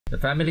The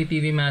Family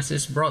TV Mass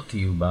is brought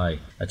to you by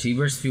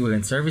Achievers Fuel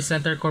and Service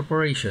Center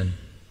Corporation,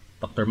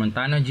 Dr.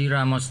 Montano G.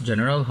 Ramos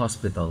General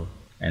Hospital,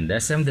 and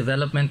SM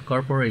Development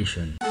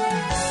Corporation.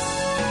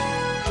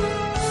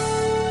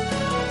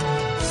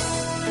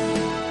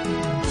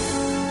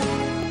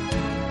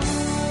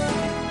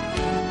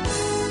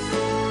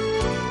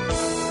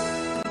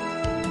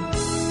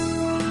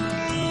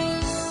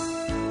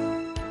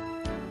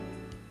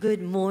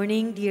 Good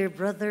morning, dear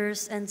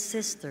brothers and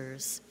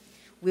sisters.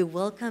 We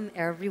welcome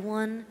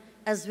everyone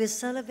as we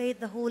celebrate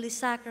the holy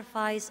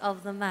sacrifice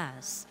of the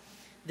Mass,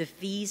 the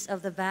feast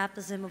of the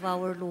baptism of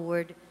our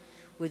Lord,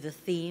 with the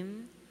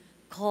theme,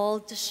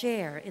 Called to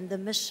Share in the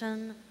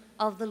Mission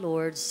of the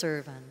Lord's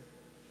Servant.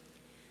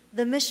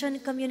 The Mission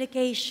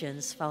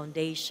Communications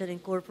Foundation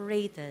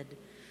Incorporated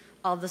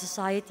of the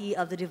Society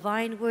of the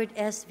Divine Word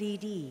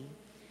SVD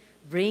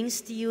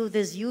brings to you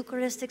this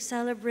Eucharistic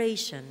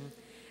celebration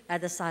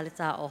at the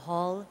Salitao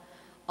Hall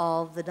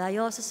of the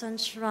Diocesan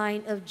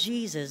Shrine of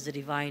Jesus the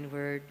Divine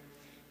Word,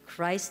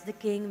 Christ the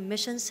King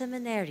Mission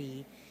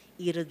Seminary,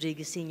 E.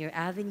 Rodriguez Sr.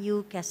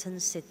 Avenue,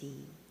 Quezon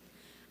City.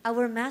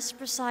 Our Mass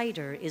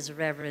presider is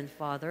Reverend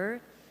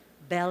Father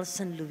Bel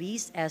San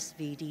Luis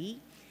SVD,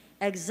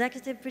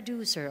 Executive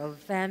Producer of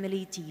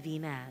Family TV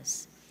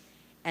Mass.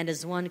 And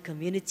as one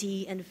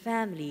community and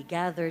family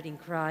gathered in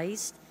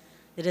Christ,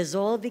 let us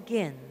all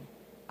begin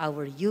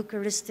our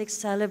Eucharistic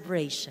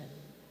celebration.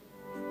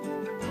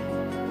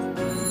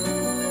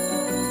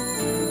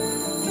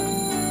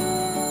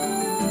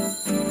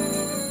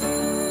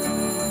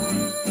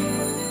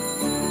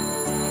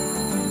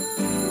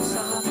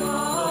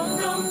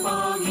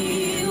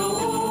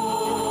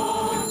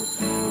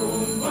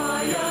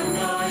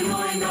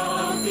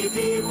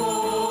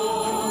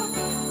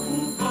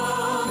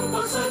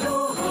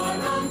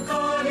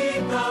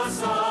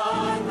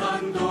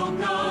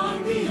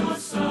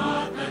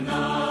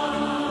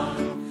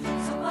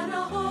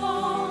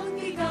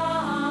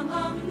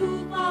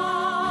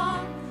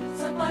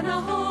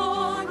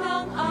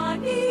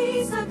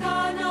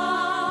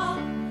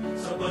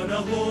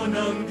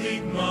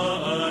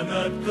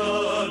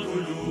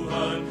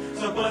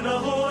 Sa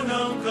panahon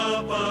ng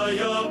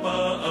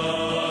kapayapaan,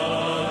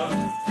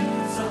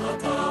 sa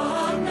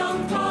hapag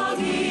ng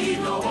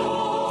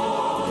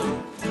Panginoon,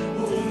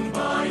 buong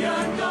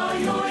bayan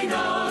ngayon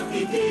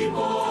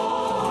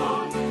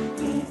nagtitipon,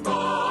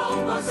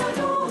 upang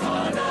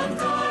masaluhan ang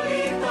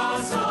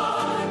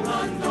kaligtasan,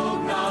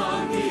 handog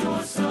ng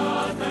Diyos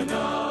sa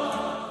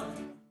tanan.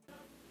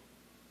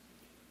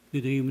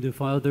 In the name of the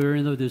Father,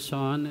 and of the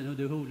Son, and of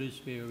the Holy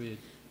Spirit.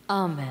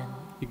 Amen.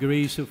 The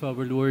grace of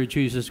our Lord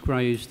Jesus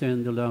Christ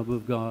and the love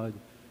of God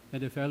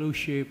and the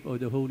fellowship of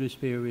the Holy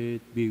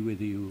Spirit be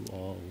with you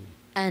all.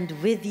 And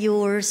with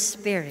your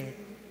spirit.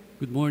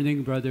 Good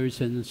morning,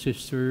 brothers and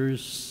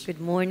sisters.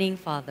 Good morning,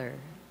 Father.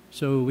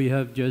 So we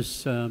have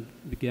just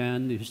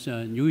began this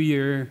new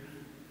year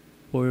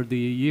for the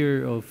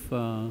year of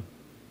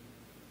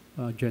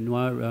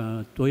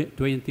January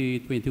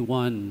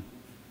 2021.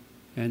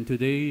 And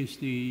today is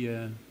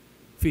the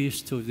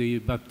feast of the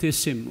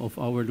baptism of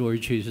our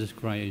Lord Jesus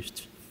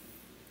Christ.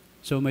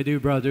 So, my dear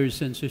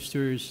brothers and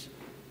sisters,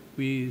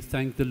 we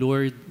thank the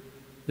Lord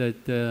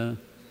that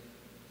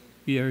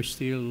we are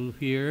still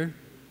here,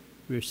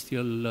 we're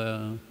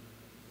still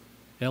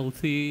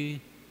healthy,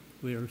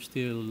 we are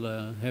still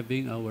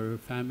having our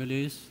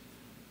families,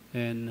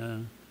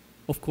 and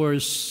of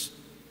course,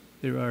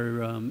 there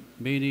are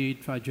many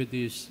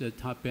tragedies that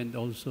happened,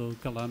 also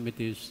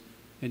calamities,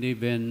 and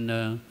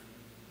even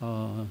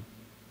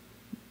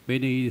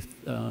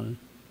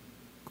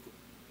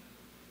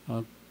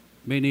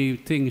many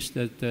things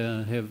that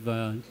have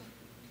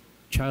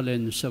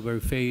challenged our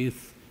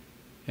faith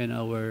and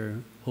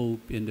our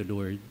hope in the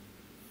Lord.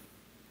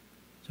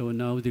 So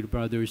now, dear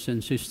brothers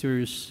and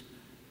sisters,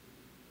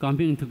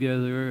 coming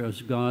together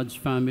as God's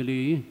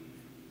family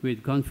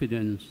with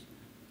confidence,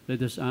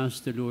 let us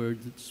ask the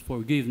Lord's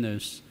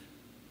forgiveness,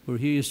 for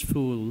He is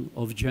full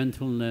of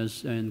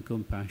gentleness and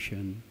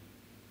compassion.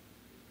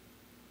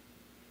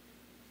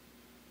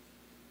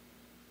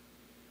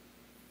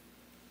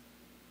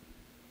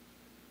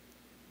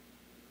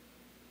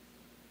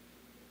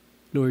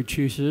 Lord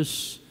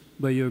Jesus,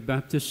 by your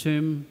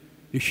baptism,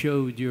 you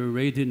showed your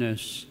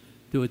readiness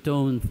to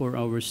atone for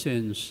our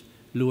sins.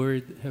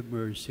 Lord, have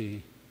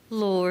mercy.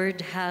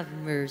 Lord, have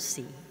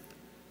mercy.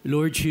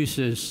 Lord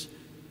Jesus,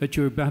 at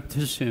your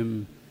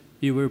baptism,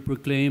 you were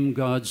proclaimed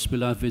God's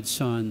beloved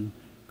Son.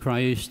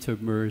 Christ,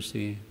 have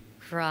mercy.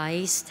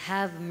 Christ,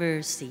 have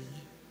mercy.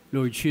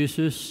 Lord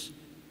Jesus,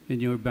 in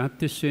your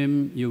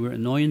baptism, you were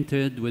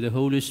anointed with the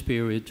Holy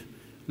Spirit.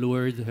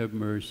 Lord, have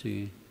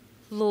mercy.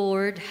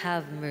 Lord,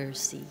 have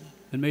mercy.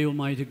 And may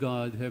Almighty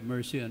God have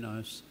mercy on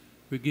us,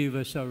 forgive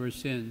us our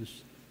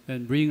sins,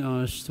 and bring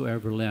us to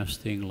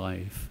everlasting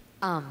life.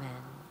 Amen.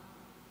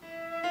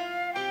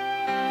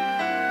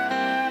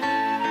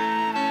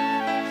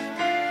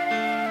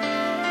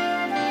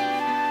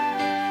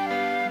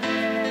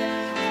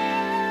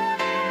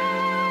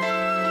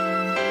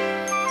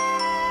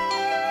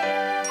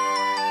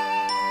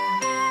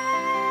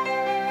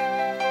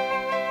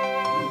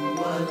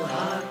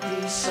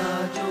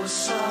 sa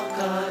Diyos sa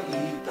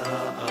kaitaasan,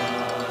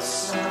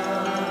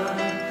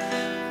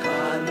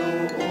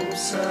 kaloob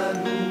sa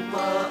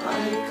lupa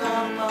ay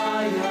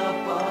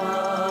kapayapaan.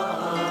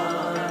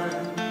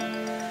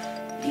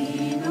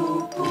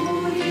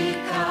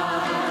 Pinupuri ka,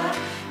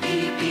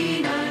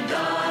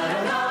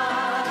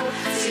 ipinagdarasal,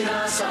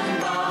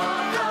 sinasamba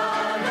ka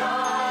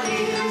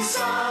dahil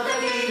sa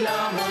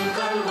dalila mong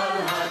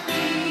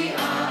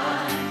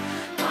kalwalhatian.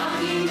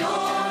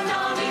 Panginoon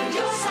naming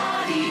Diyos,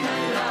 Hari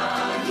ng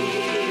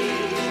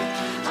langit,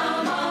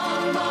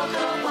 Amang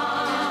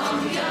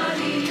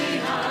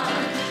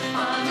makapangyarihan,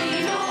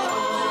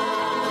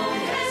 Panginoong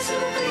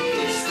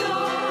Jesucristo,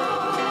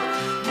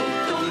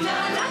 buktong na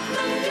anak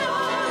ng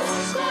Diyos,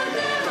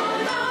 Kordero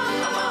ng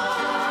Ama.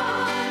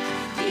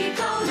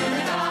 Ikaw na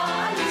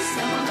nag-aalis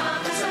ng mga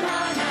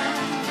kasalanan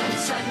ng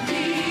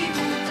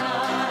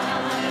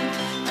sanlibutan.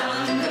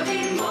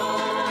 Tanggapin mo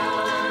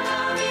ang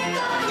aming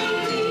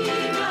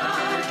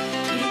kahilingan.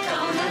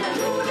 Ikaw na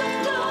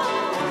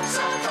nalulugdog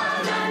sa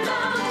kanan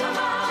ng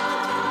Ama.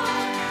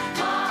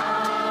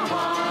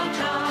 Maawa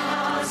ka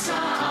sa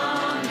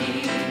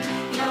amin.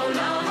 Ikaw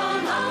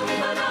lamang ang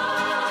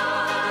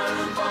banal,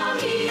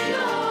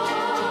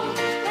 Panginoong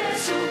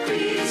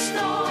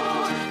Jesucristo,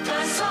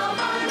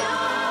 kasama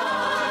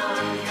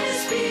ng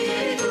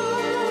Espiritu,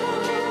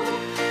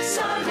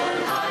 sa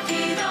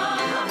luwalhati ng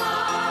Ama.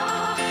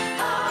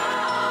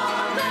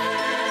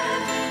 Amen,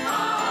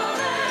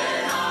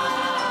 amen,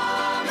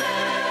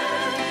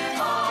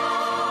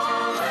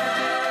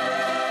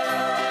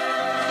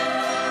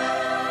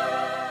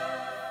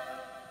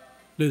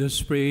 Let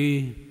us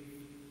pray.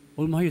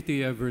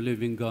 Almighty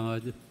ever-living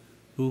God,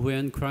 who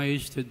when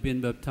Christ had been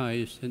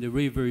baptized in the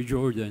river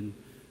Jordan,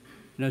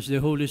 and as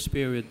the Holy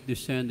Spirit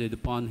descended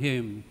upon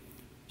him,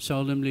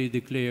 solemnly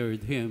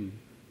declared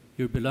him,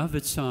 your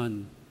beloved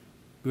Son,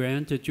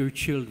 grant that your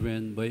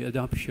children by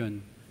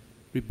adoption,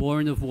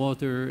 reborn of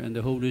water and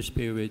the Holy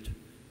Spirit,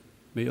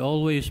 may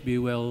always be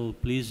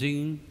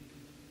well-pleasing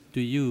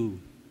to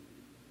you,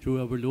 through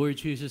our Lord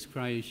Jesus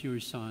Christ, your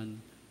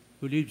Son,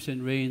 who lives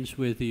and reigns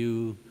with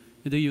you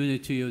in the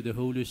unity of the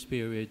Holy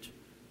Spirit,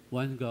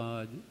 one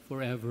God,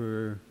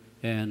 forever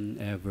and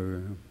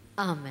ever.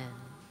 Amen.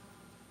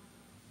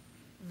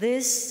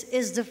 This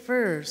is the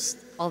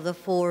first of the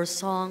 4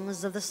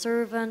 songs of the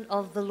servant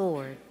of the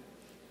Lord.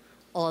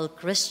 All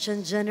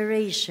Christian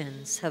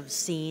generations have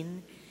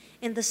seen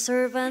in the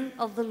servant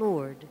of the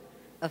Lord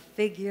a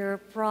figure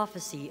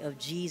prophecy of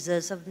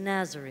Jesus of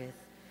Nazareth,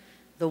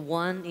 the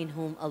one in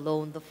whom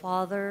alone the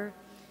Father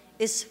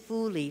is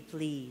fully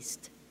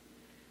pleased.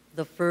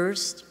 The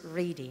first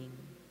reading.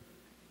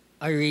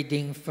 A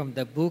reading from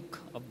the book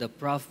of the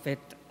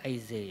prophet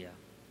Isaiah.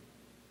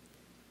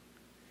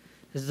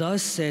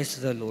 Thus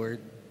says the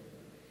Lord,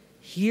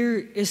 here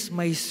is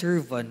my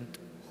servant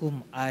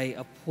whom I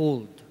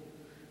uphold,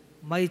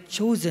 my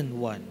chosen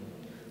one,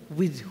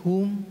 with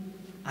whom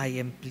I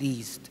am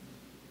pleased,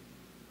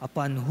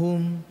 upon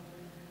whom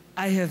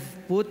I have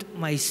put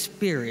my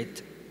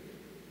spirit.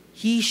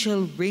 He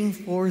shall bring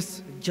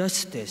forth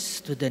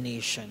justice to the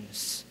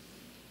nations,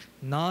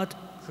 not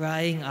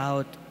crying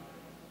out,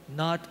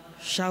 not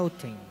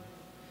shouting,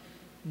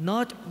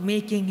 not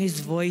making his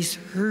voice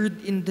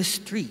heard in the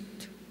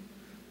street.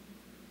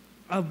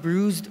 A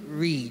bruised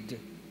reed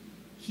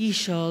he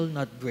shall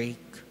not break,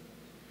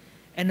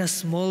 and a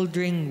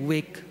smoldering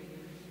wick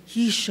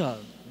he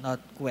shall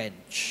not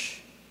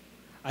quench,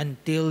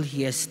 until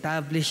he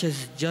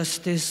establishes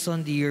justice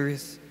on the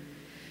earth.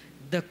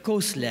 The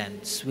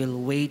coastlands will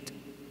wait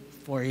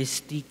for his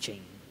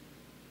teaching.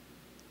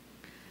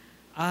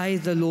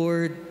 I, the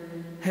Lord,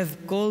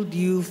 have called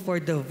you for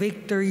the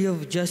victory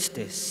of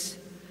justice.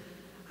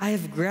 I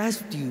have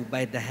grasped you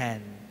by the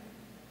hand.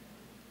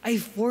 I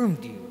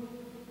formed you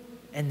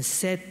and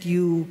set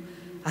you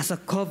as a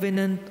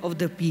covenant of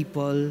the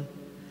people,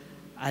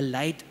 a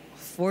light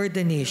for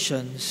the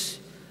nations,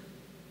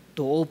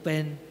 to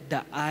open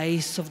the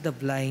eyes of the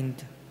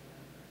blind,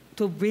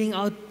 to bring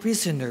out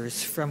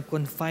prisoners from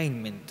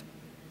confinement,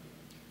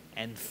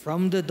 and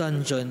from the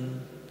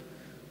dungeon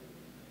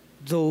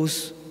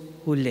those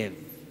who live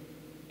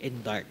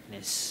in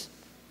darkness.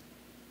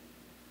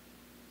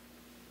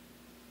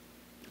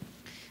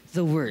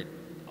 The word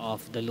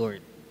of the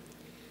Lord.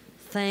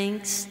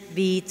 Thanks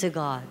be to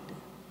God.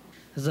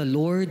 The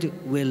Lord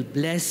will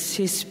bless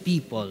his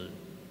people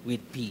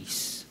with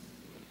peace.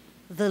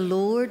 The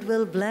Lord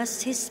will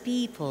bless his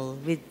people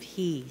with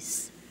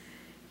peace.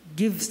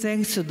 Give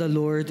thanks to the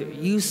Lord,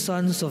 you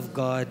sons of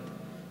God.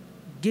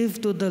 Give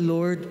to the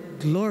Lord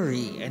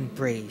glory and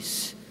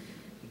praise.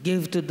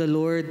 Give to the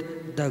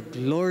Lord the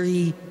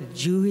glory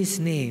due his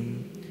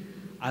name.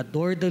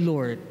 Adore the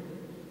Lord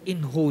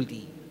in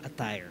holy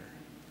attire.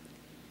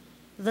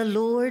 The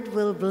Lord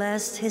will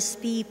bless his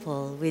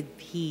people with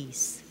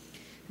peace.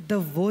 The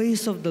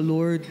voice of the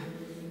Lord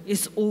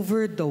is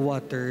over the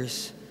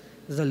waters,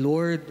 the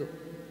Lord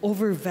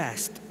over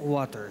vast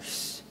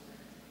waters.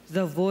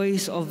 The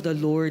voice of the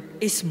Lord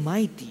is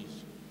mighty.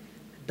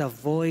 The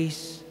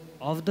voice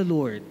of the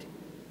Lord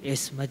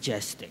is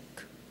majestic.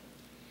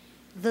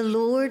 The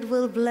Lord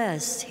will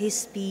bless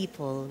his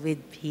people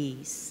with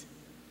peace.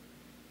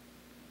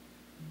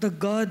 The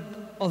God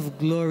of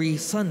glory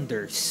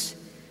thunders,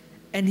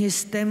 and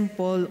his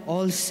temple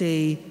all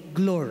say,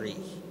 Glory.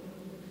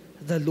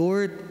 The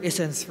Lord is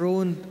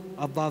enthroned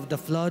above the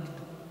flood.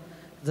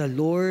 The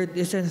Lord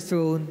is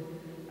enthroned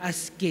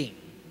as King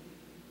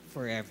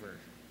forever.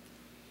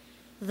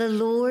 The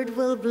Lord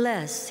will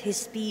bless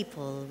his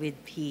people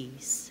with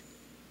peace.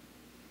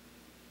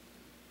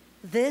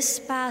 This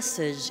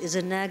passage is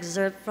an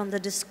excerpt from the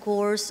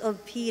discourse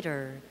of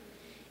Peter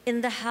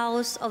in the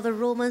house of the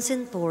Roman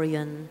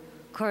centurion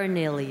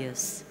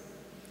Cornelius.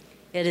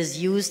 It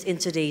is used in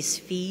today's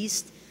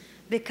feast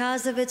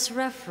because of its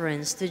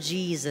reference to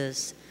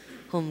Jesus,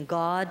 whom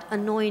God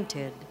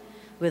anointed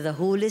with the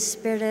Holy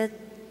Spirit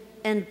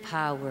and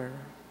power.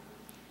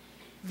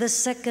 The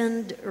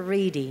second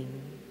reading.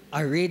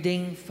 A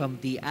reading from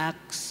the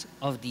Acts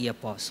of the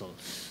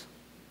Apostles.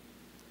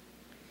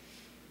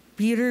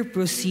 Peter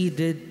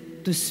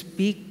proceeded to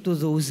speak to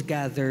those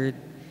gathered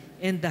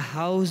in the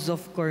house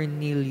of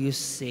Cornelius,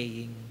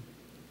 saying,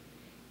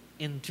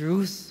 In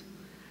truth,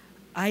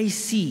 I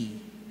see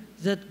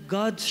that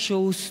God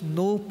shows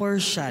no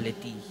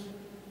partiality.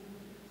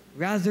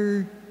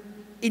 Rather,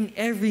 in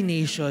every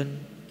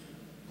nation,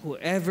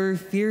 whoever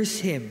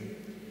fears him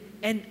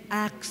and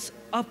acts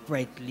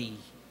uprightly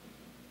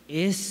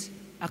is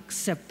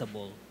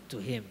acceptable to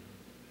him.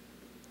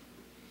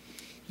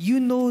 You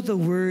know the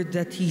word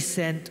that he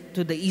sent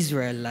to the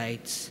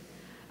Israelites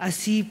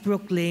as he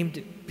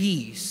proclaimed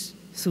peace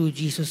through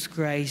Jesus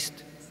Christ,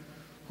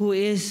 who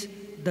is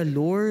the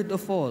Lord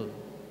of all.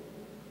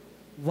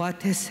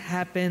 What has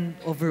happened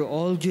over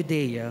all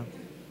Judea,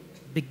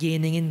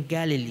 beginning in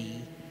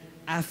Galilee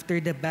after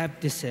the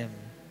baptism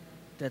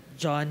that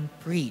John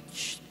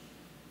preached,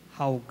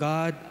 how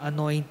God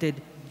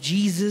anointed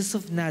Jesus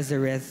of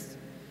Nazareth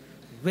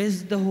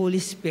with the Holy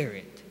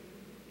Spirit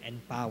and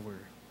power.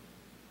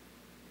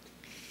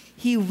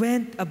 He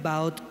went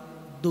about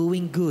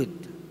doing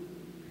good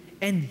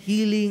and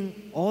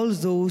healing all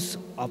those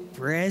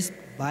oppressed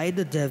by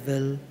the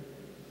devil,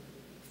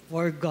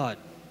 for God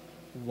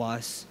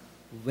was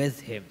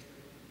with him.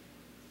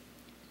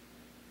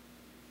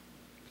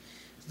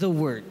 The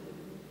word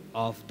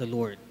of the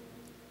Lord.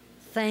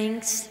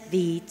 Thanks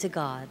be to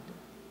God.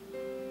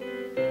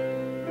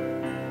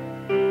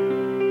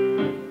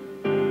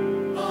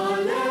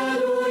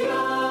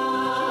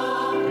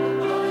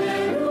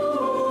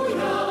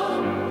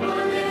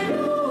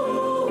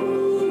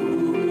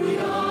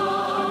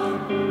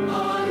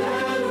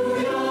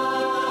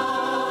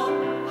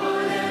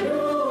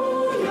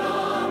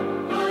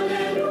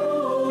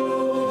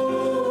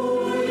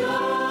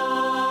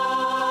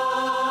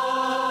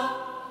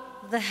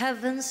 The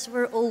heavens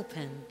were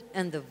opened,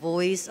 and the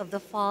voice of the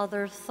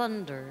Father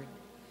thundered,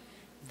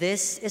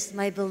 This is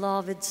my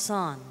beloved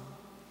Son.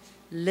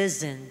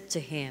 Listen to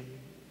him.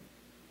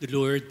 The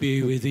Lord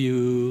be with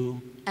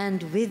you.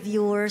 And with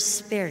your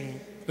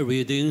spirit. A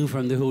reading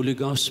from the Holy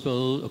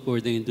Gospel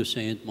according to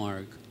Saint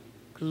Mark.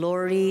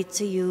 Glory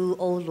to you,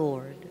 O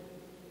Lord.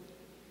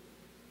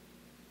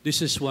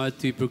 This is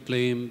what we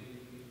proclaim.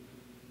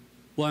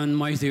 One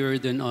mightier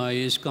than I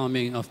is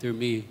coming after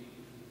me.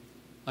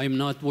 I am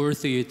not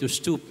worthy to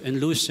stoop and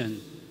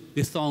loosen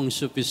the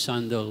thongs of his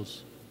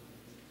sandals.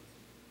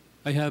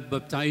 I have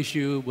baptized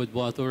you with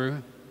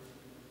water.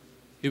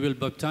 He will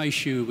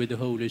baptize you with the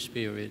Holy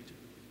Spirit.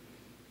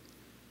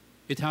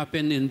 It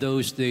happened in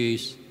those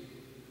days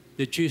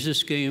that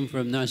Jesus came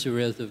from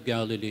Nazareth of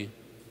Galilee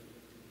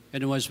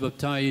and was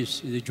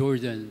baptized in the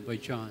Jordan by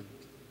John.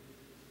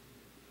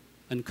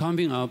 And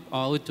coming up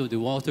out of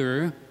the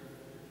water,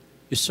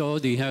 he saw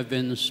the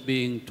heavens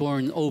being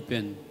torn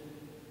open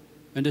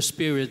and the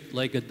Spirit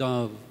like a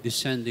dove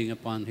descending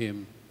upon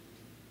him.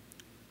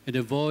 And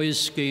a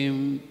voice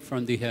came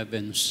from the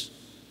heavens,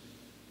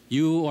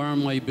 You are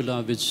my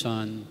beloved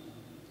Son,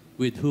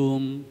 with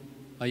whom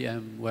I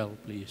am well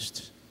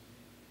pleased.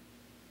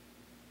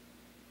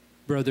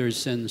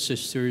 Brothers and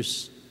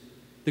sisters,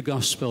 the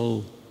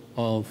Gospel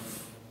of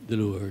the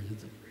Lord.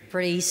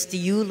 Praise to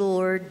you,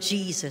 Lord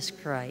Jesus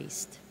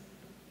Christ.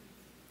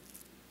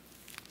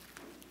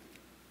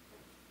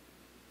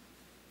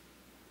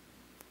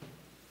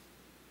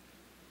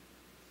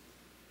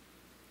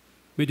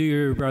 My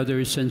dear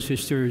brothers and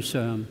sisters,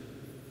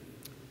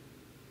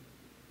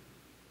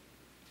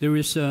 there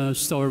is a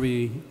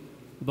story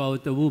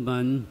about a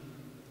woman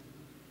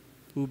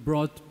who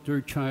brought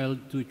her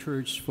child to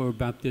church for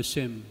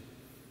baptism.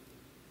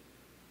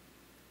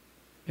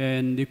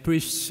 And the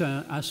priests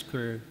asked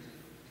her,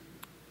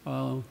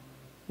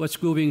 what's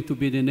going to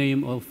be the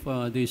name of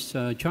this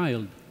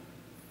child?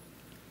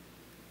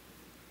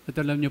 At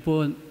alam niyo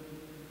po,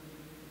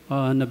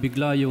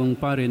 nabigla yung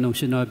pare nung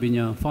sinabi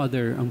niya,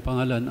 Father, ang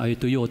pangalan ay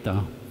Toyota.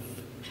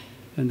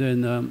 And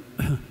then,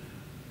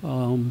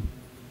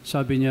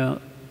 sabi niya,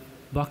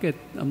 bakit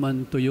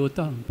naman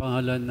Toyota ang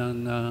pangalan ng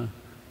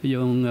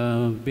yung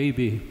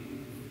baby?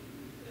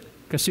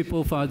 Kasi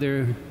po,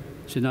 Father,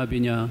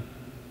 sinabi niya,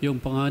 yung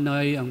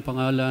panganay, ang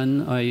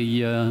pangalan ay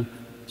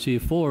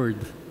si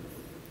Ford.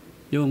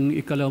 Yung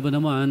ikalawa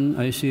naman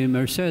ay si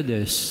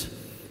Mercedes,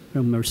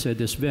 yung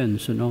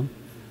Mercedes-Benz,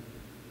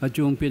 At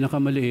yung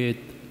pinakamaliit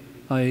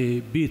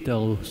ay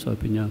Beetle,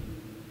 sabi niya.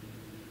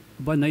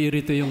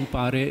 Nairita yung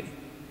pare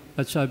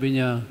at sabi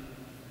niya,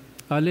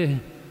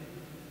 Ale,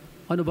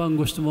 ano ba ang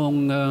gusto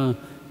mong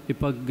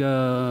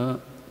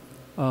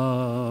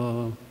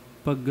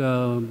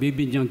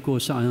pagbibigyan ko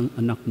sa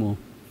anak mo?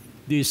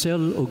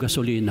 Diesel o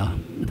gasolina?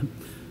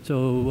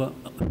 So,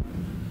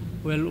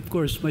 well, of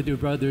course, my dear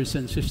brothers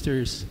and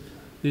sisters,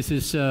 this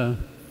is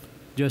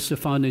just a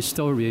funny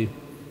story,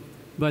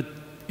 but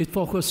it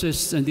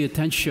focuses on the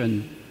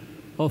attention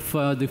of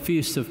the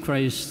feast of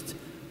Christ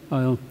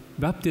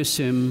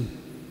baptism,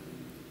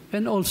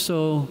 and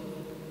also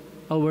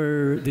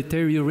our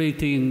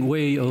deteriorating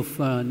way of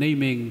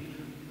naming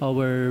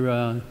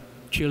our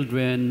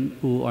children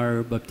who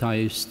are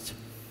baptized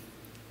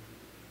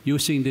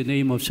using the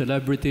name of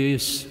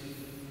celebrities.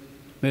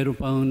 Meron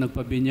pang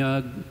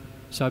nagpabinyag,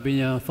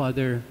 sabi niya,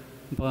 Father,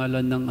 ang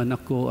pangalan ng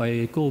anak ko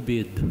ay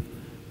COVID.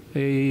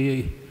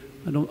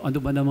 Ano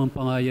ba naman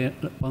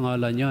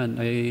pangalan yan?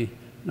 Ay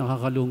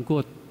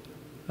nakakalungkot.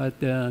 At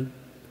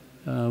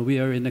we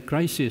are in a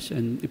crisis,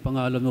 and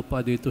ipangalan mo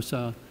pa dito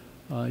sa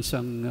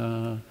isang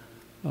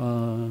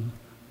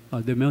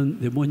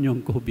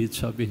demonyong COVID,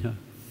 sabi niya.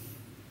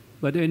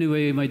 But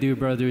anyway, my dear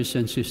brothers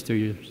and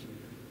sisters,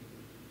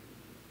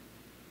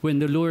 when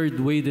the Lord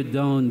waded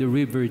down the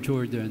river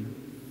Jordan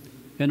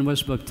and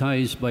was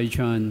baptized by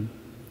John,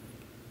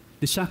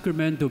 the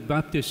sacrament of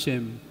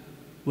baptism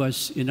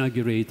was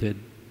inaugurated.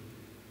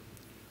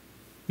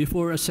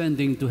 Before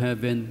ascending to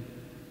heaven,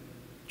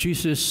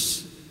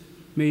 Jesus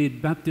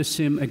made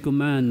baptism a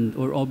command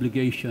or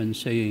obligation,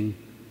 saying,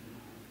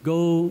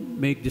 Go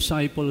make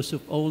disciples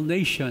of all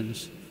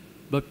nations,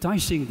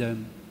 baptizing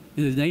them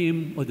in the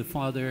name of the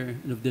Father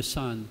and of the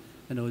Son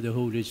and of the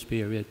Holy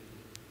Spirit.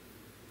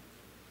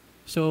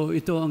 So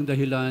ito ang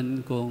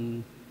dahilan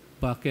kung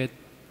bakit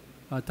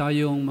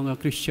tayong mga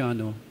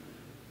Kristiyano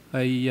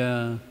ay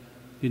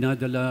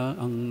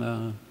dinadala ang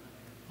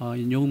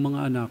inyong mga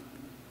anak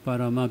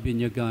para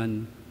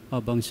mabinyagan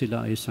habang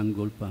sila ay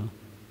sanggol pa.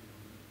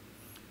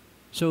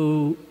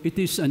 So it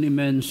is an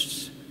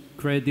immense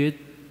credit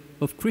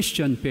of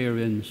Christian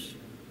parents,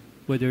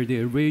 whether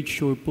they are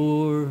rich or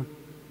poor,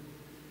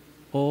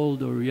 old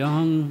or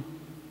young,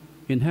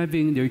 in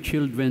having their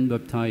children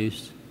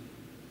baptized.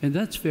 And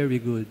that's very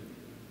good.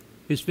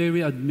 It's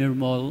very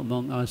admirable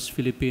among us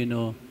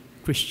Filipino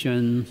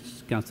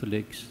Christians,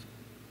 Catholics.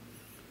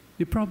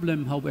 The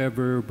problem,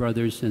 however,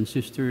 brothers and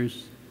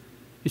sisters,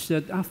 is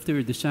that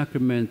after the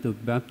sacrament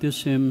of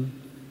baptism,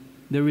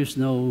 there is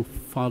no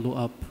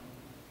follow-up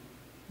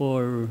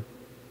or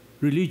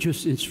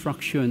religious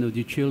instruction of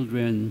the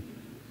children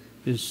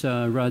is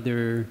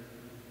rather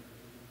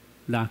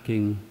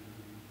lacking.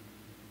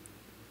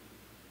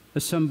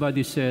 As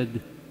somebody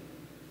said,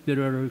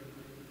 there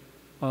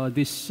are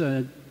these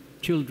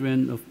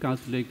children of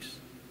Catholics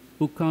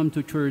who come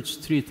to church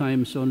 3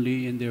 times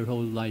only in their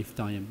whole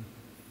lifetime.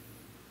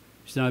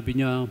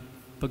 Sinabi niya,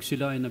 pag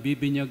sila ay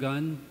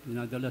nabibinyagan,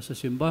 dinadala sa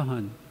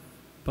simbahan.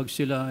 Pag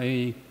sila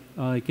ay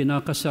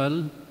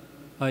kinakasal,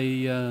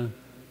 ay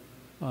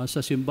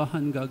sa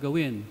simbahan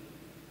gagawin.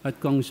 At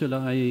kung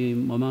sila ay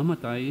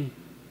mamamatay,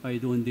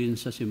 ay doon din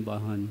sa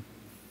simbahan.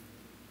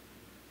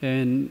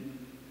 And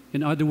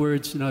in other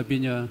words,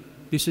 sinabi niya,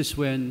 this is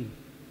when,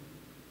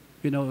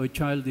 a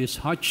child is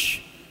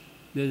hatched,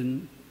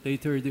 then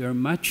later they are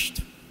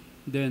matched,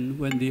 then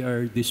when they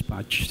are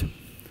dispatched.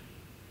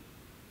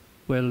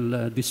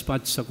 Well,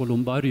 dispatched sa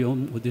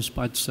columbarium o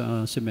dispatched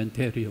sa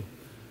cementerio.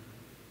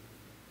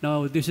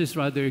 Now, this is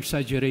rather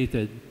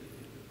exaggerated,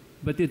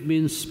 but it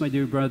means, my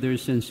dear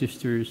brothers and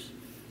sisters,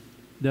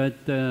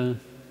 that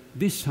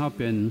this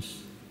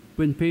happens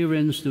when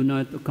parents do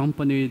not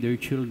accompany their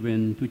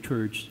children to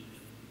church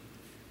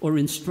or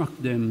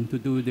instruct them to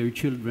do their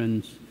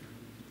children's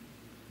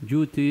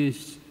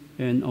duties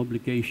and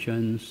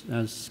obligations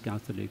as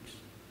Catholics.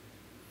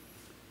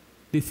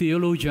 The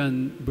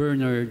theologian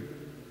Bernard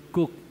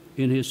Cook,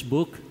 in his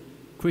book,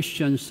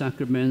 Christian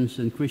Sacraments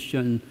and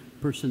Christian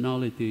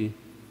Personality,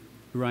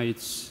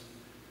 writes,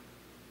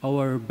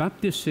 our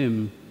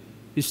baptism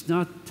is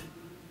not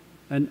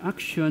an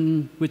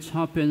action which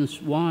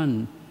happens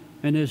one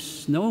and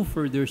has no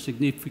further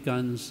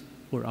significance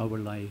for our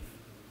life.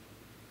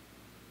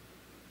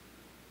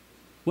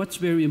 What's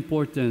very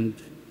important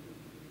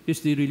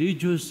is the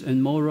religious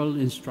and moral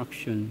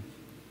instruction.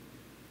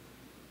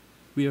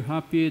 We are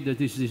happy that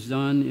this is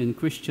done in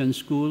Christian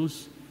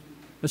schools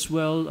as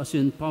well as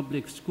in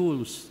public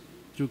schools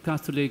through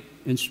Catholic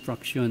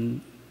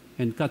instruction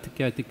and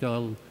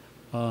catechetical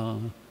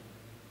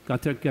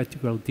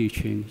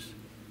teachings.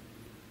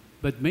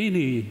 But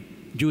many,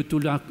 due to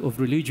lack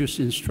of religious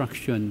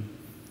instruction,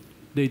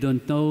 they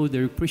don't know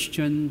their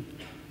Christian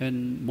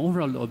and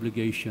moral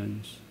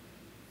obligations.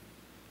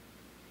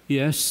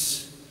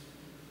 Yes,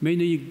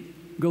 many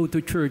go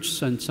to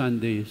church on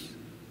Sundays,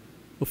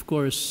 of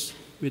course,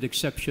 with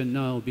exception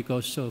now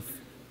because of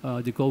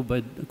the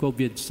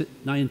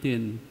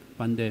COVID-19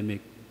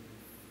 pandemic.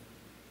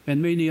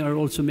 And many are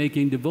also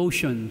making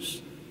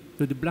devotions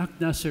to the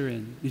Black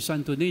Nazarene, the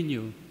Santo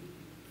Niño,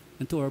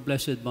 and to our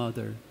Blessed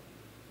Mother.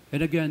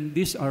 And again,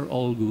 these are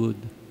all good.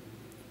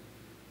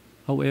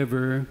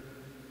 However,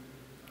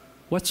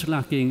 what's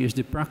lacking is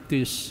the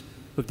practice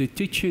of the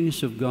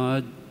teachings of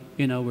God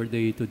in our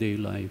day-to-day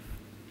life.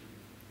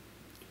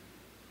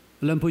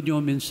 Alam po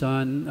niyo,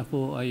 minsan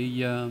ako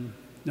ay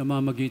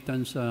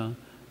namamagitan sa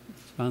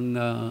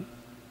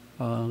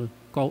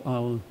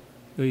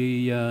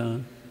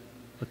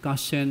a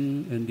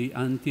cousin and the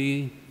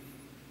auntie,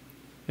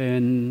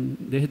 and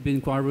they had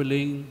been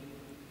quarreling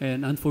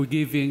and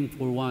unforgiving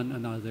for one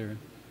another.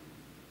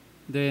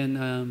 Then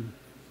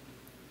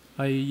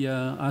I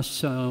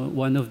asked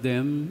one of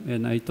them,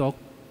 and I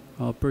talked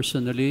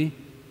personally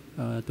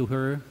to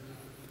her.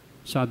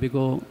 Sabi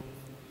ko,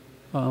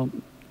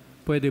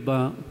 pwede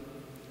ba,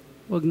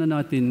 wag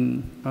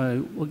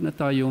na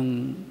tayong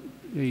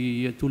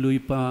tuloy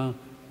pa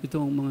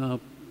itong mga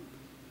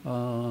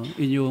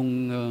inyong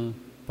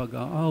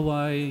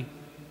pag-aaway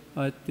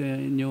at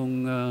inyong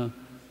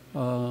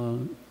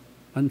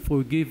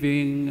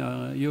unforgiving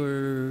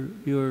your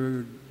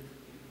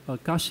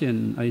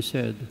cousin, I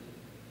said.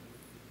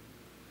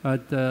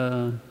 At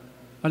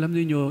alam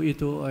niyo,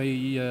 ito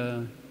ay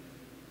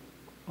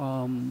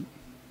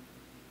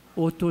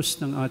utos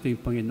ng ating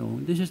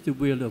Panginoon. This is the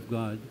will of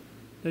God,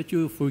 that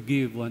you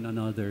forgive one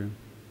another.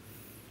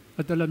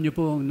 At alam niyo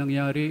po, ang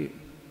nangyari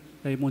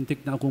ay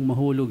muntik na akong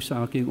mahulog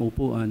sa aking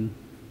upuan.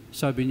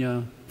 Sabi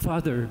niya,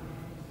 Father,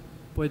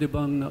 pwede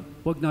bang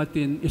wag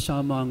natin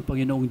isama ang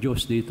Panginoong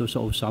Diyos dito sa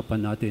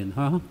usapan natin,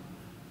 ha?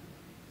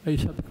 Ay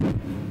sabi ko,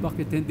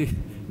 bakit hindi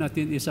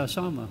natin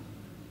isasama?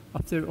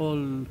 After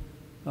all,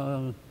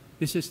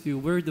 this is the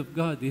Word of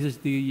God. This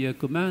is the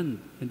command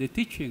and the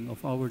teaching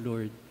of our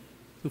Lord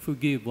to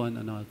forgive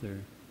one another.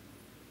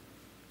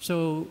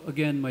 So,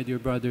 again, my dear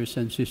brothers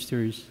and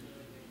sisters,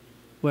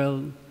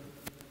 well,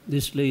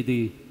 this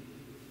lady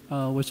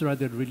was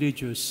rather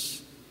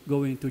religious,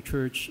 going to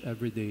church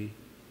every day.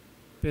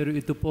 Pero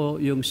ito po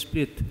yung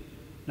split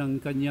ng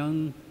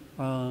kanyang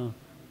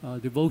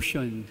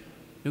devotion,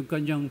 yung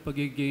kanyang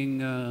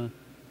pagiging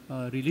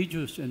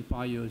religious and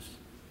pious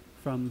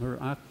from her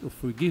act of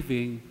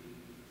forgiving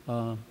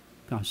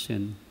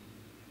cousin.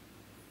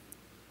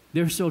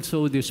 There's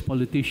also this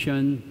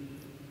politician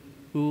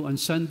who on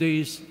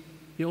Sundays,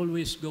 he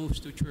always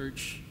goes to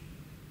church,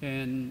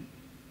 and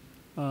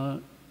to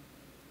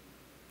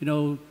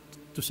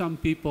some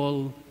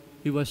people,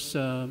 he was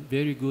a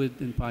very good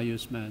and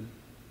pious man.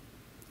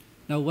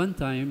 Now, one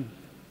time,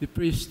 the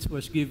priest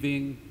was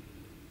giving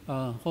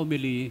a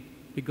homily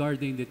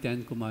regarding the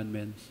Ten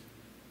Commandments.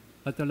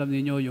 At alam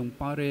niyo, yung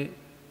pare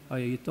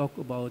ay talk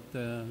about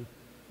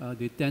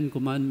the Ten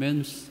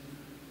Commandments,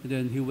 and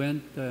then he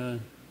went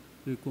to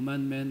the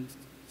commandments,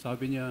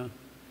 sabi niya,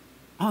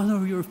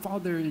 honor your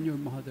father and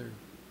your mother,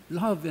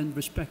 love and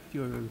respect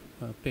your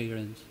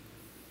parents.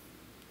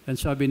 And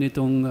sabi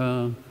nitong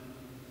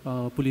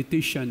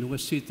politician who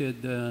was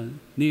seated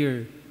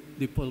near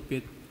the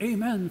pulpit,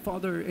 Amen,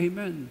 Father,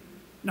 Amen.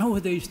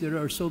 Nowadays, there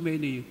are so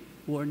many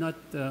who are not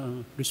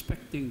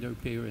respecting their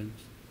parents.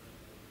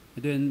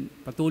 And then,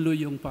 patuloy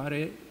yung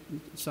pare,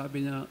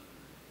 sabi niya,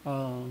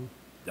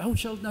 thou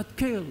shalt not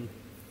kill.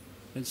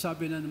 And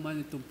sabi na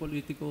naman itong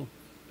politiko,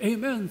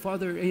 Amen,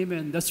 Father,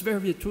 Amen. That's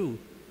very true.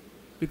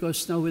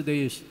 Because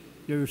nowadays,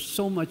 there's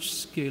so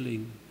much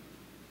killing.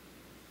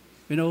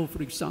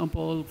 For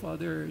example,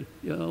 Father,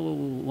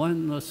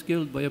 one was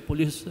killed by a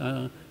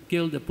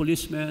killed a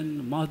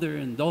policeman, mother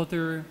and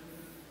daughter,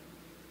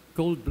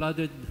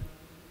 cold-blooded.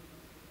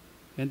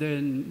 And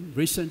then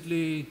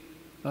recently,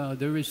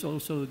 there is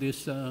also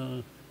this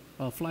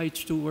flight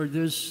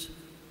stewardess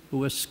who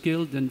was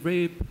killed and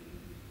raped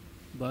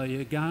by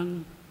a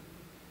gang.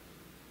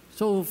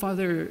 So,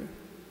 Father,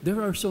 there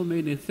are so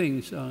many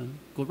things.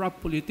 Corrupt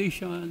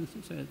politicians,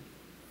 he said.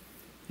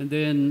 And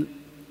then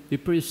the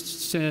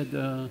priest said,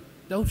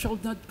 thou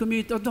shalt not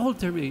commit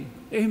adultery.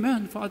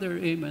 Amen, Father,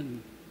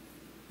 Amen.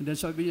 And then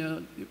sabi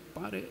niya,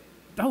 pare,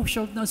 thou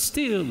shalt not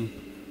steal.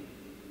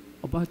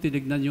 Aba,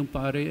 tinignan yung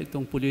pare,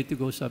 itong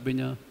politiko, sabi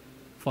niya,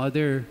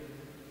 Father,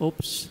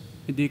 oops,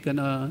 hindi ka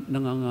na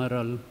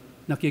nangangaral.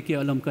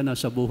 Nakikialam ka na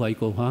sa buhay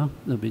ko, ha?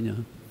 Sabi niya.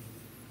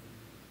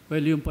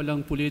 Well, yung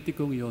palang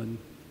politikong yon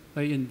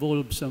ay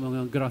involved sa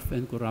mga graft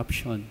and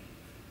corruption.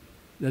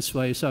 That's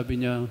why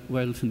sabi niya,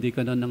 well, hindi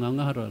ka na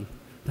nangangaral.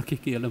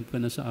 Nakikialam ka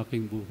na sa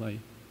aking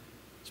buhay.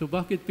 So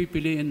bakit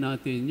pipiliin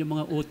natin yung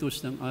mga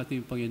utos ng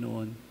ating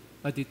Panginoon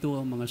at ito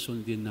ang mga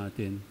sundin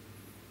natin?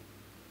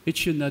 It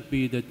should not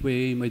be that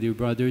way, my dear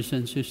brothers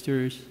and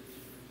sisters.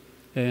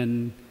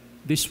 And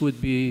this would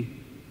be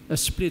a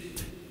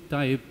split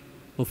type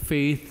of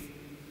faith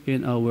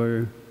in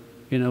our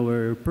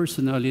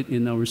personality,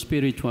 in our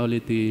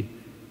spirituality,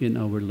 in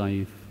our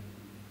life.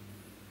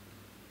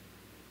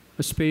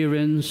 As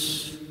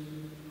parents,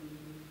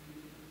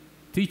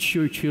 teach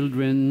your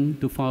children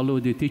to follow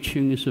the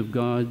teachings of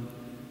God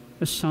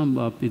as summed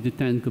up in the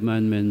Ten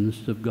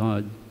Commandments of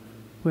God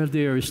while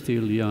they are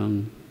still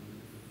young.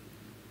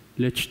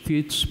 Let's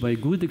teach by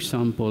good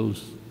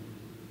examples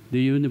the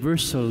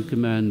universal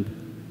command,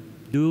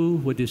 do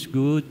what is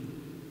good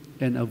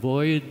and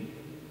avoid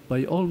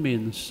by all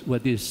means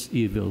what is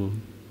evil.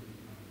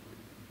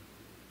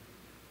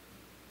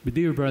 My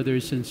dear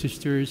brothers and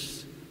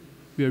sisters,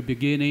 we are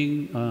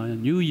beginning a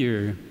new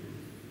year.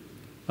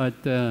 But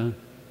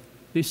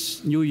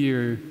this new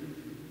year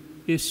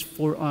is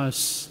for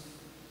us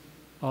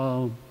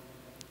a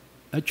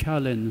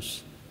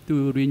challenge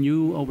to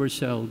renew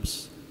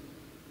ourselves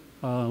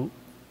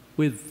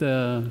with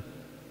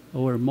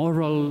our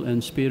moral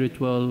and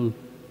spiritual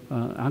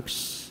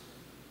acts.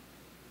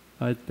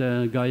 At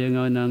gaya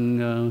nga ng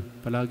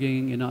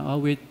palaging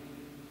inaawit,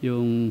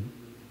 yung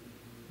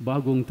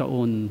bagong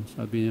taon,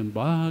 sabi niya,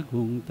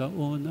 bagong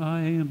taon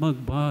ay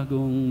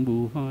magbagong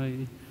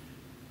buhay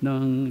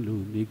nang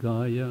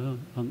lumigaya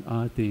ang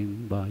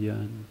ating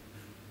bayan.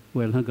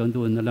 Well, hanggang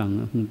doon na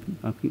lang.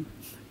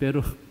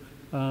 Pero,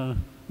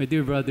 my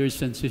dear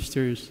brothers and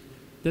sisters,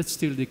 that's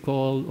still the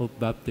call of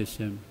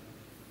baptism.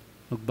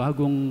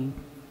 Magbagong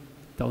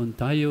taon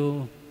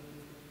tayo,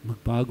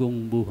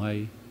 magbagong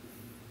buhay.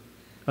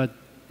 At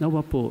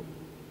nawa po,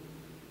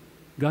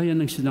 gaya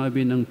ng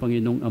sinabi ng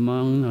Panginoong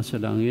Amang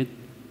nasa langit,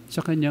 sa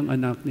kanyang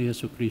anak ni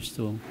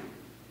Jesucristo,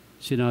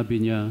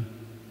 sinabi niya,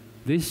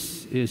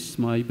 "This is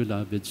my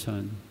beloved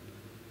Son."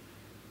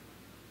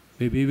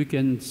 Maybe we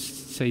can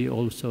say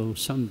also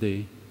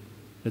someday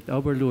that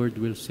our Lord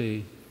will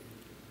say,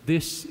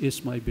 "This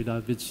is my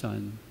beloved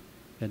Son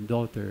and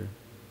daughter,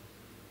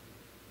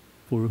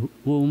 for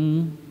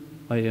whom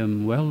I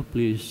am well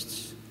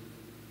pleased."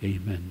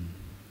 Amen.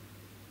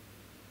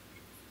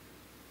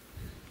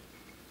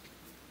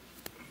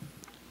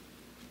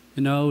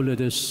 And now let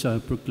us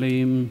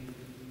proclaim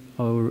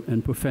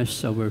and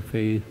profess our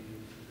faith.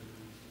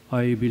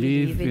 I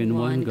believe in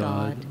one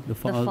God, the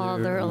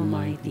Father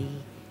Almighty,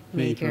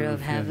 maker of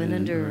heaven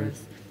and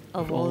earth,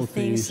 of all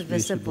things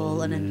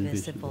visible and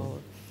invisible.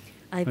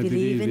 I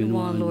believe in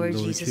one Lord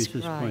Jesus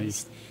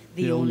Christ,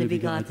 the only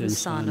begotten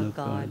Son of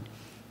God,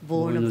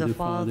 born of the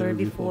Father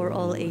before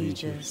all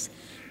ages,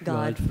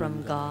 God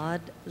from God,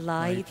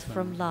 light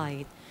from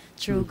light,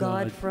 true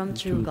God from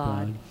true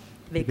God,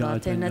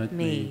 begotten not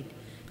made,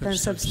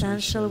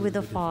 consubstantial with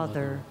the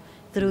Father.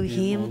 Through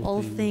him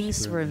all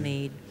things were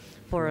made.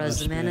 For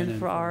us men and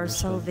for our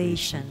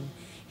salvation,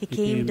 he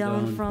came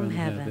down from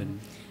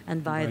heaven,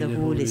 and by the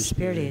Holy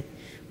Spirit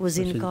was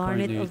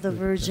incarnate of the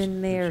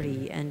Virgin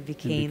Mary and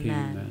became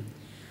man.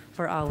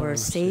 For our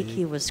sake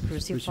he was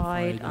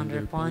crucified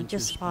under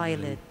Pontius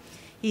Pilate.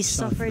 He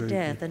suffered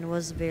death and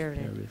was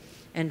buried,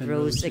 and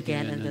rose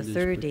again on the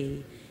third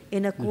day,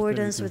 in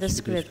accordance with the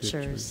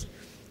Scriptures.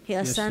 He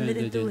ascended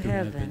into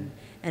heaven,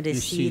 and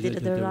is seated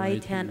at the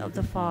right hand of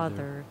the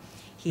Father.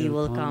 He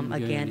will come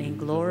again in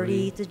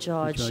glory to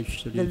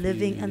judge the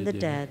living and the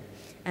dead,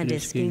 and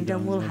his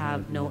kingdom will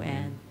have no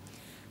end.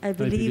 I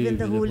believe in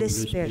the Holy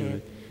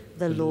Spirit,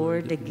 the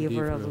Lord, the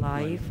giver of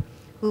life,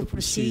 who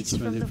proceeds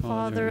from the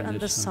Father and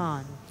the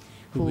Son,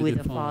 who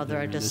with the Father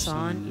and the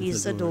Son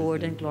is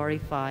adored and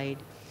glorified,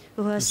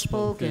 who has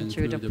spoken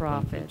through the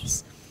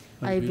prophets.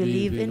 I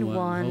believe in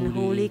one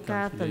holy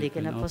Catholic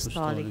and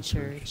Apostolic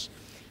Church.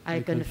 I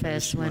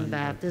confess one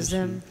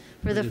baptism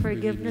for the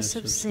forgiveness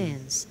of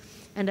sins,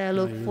 and I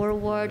look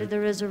forward to the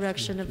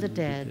resurrection of the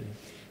dead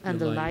and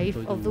the life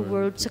of the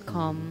world to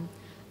come.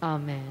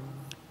 Amen.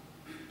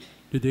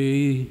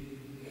 Today,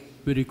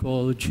 we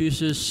recall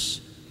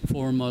Jesus'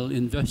 formal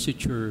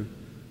investiture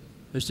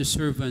as the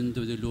servant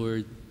of the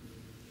Lord,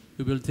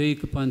 who will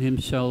take upon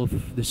himself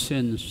the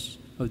sins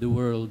of the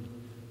world.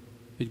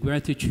 With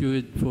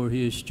gratitude for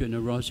his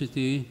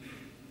generosity,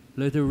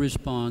 let our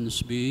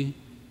response be,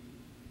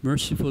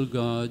 "Merciful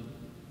God,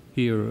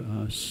 hear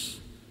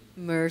us."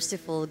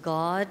 Merciful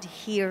God,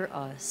 hear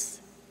us.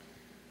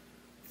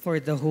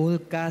 For the whole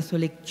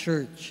Catholic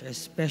Church,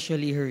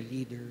 especially her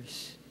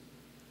leaders,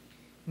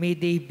 may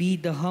they be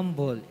the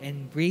humble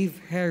and brave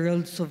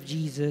heralds of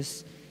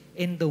Jesus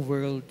in the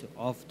world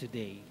of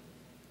today.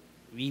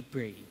 We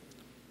pray.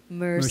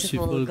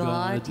 Merciful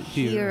God,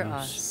 hear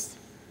us.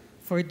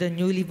 For the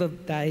newly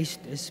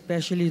baptized,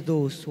 especially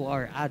those who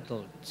are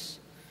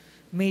adults,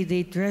 may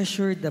they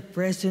treasure the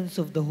presence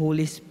of the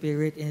Holy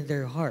Spirit in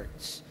their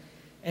hearts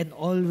and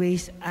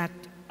always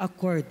act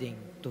according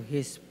to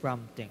his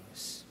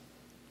promptings.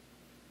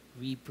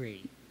 We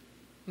pray.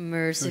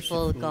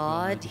 Merciful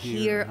God,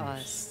 hear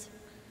us.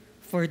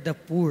 For the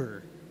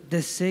poor,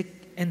 the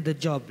sick, and the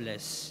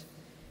jobless,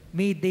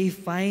 may they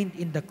find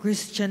in the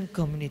Christian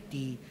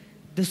community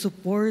the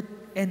support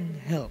and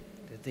help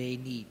that they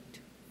need.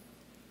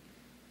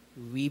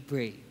 We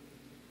pray.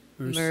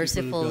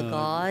 Merciful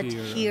God,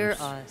 hear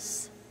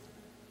us.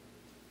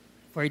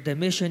 For the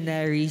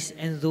missionaries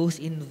and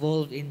those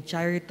involved in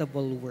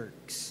charitable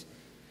works,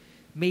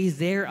 may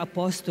their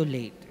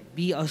apostolate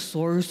be a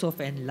source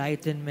of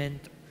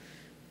enlightenment,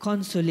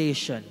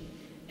 consolation,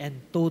 and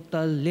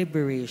total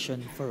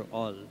liberation for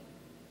all.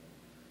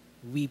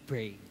 We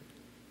pray.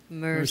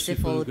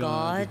 Merciful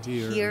God,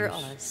 hear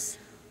us.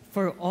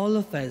 For all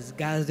of us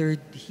gathered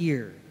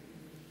here,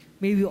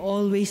 may we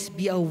always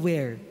be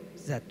aware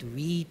that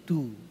we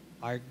too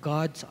are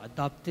God's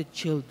adopted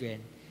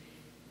children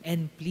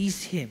and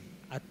please Him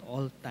at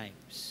all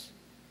times.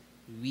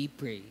 We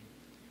pray.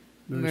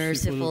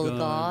 Merciful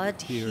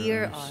God,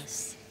 hear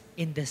us.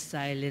 In the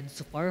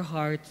silence of our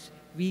hearts,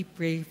 we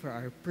pray for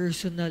our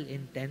personal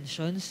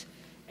intentions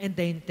and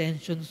the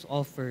intentions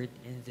offered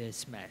in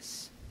this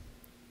Mass.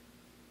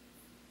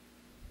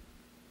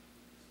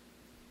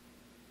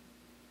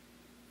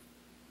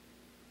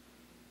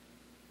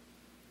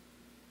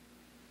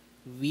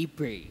 We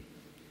pray.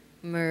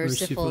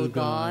 Merciful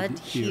God,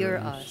 hear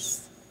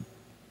us.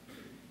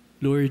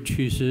 Lord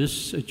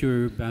Jesus, at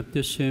your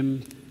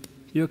baptism,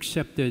 you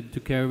accepted to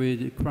carry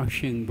the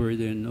crushing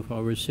burden of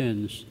our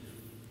sins.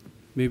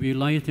 May we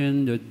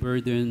lighten that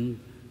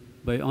burden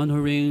by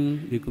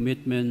honoring the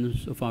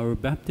commitments of our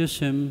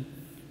baptism,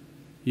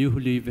 you who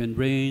live and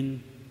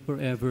reign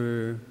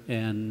forever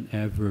and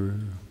ever.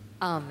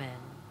 Amen.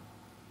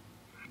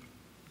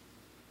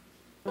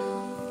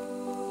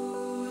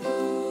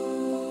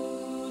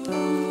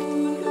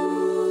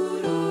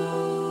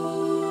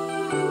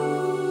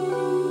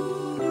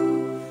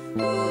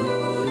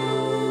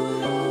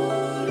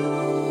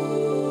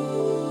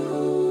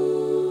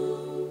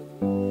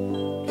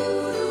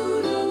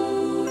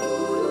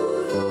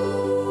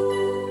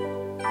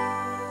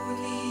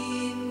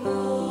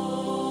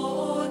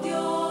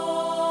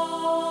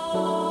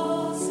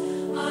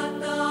 At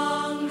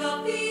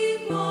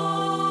tanggapin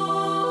mo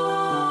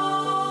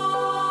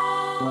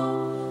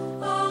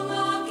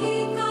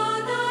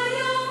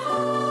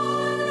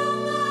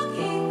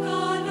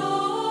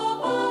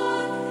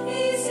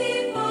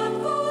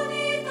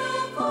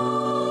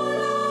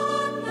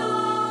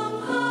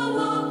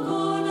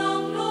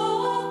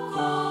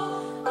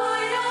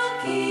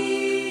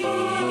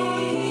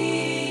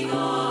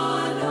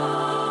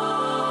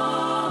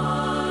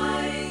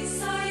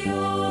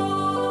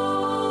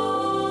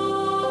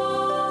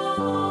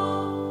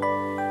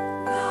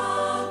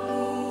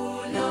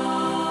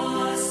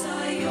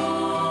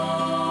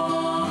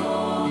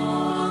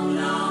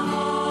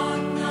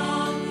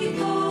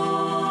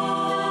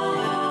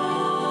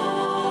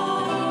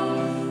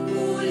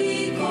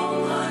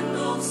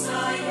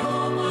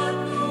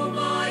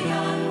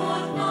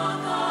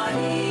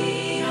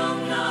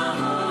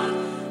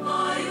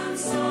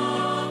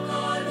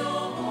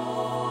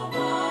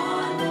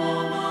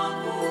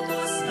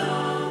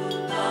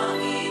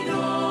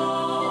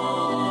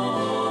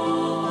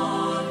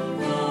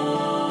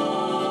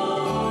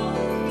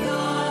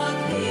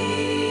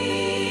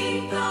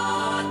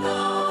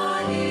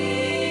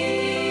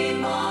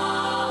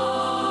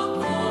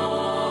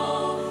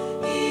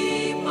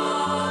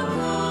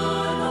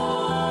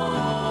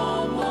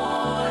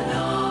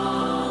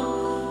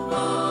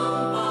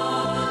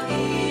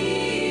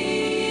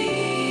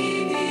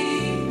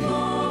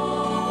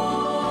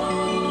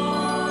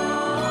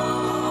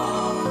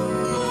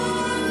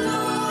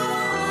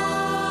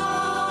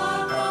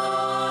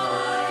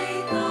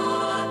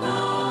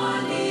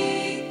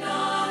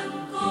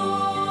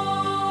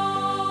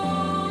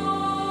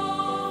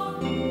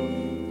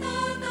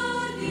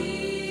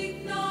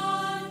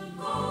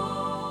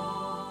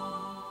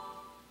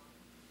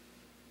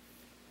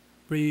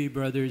Pray,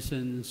 brothers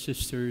and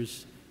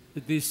sisters,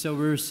 that this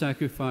our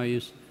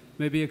sacrifice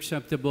may be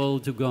acceptable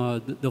to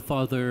God, the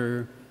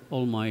Father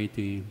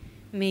Almighty.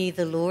 May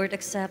the Lord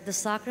accept the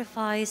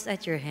sacrifice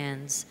at your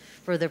hands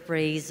for the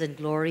praise and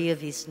glory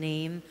of his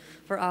name,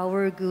 for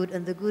our good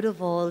and the good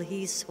of all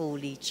his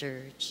holy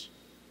church.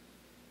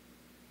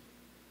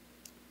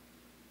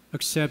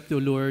 Accept, O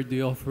Lord,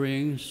 the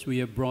offerings we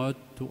have brought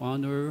to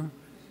honor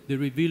the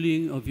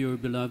revealing of your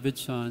beloved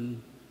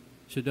Son,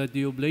 so that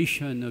the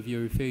oblation of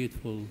your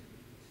faithful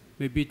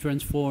may be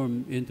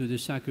transformed into the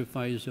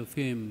sacrifice of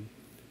him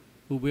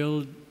who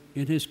willed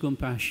in his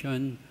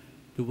compassion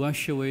to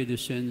wash away the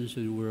sins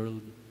of the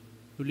world,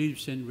 who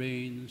lives and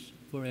reigns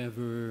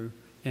forever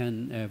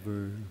and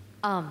ever.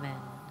 Amen.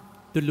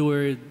 The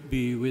Lord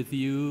be with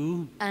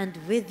you. And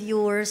with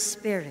your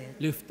spirit,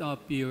 Lift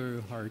up your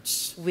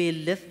hearts. we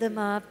lift them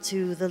up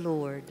to the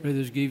Lord. Let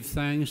us give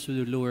thanks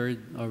to the Lord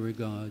our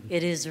God.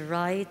 It is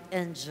right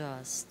and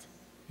just.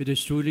 It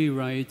is truly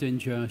right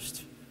and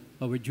just,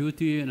 our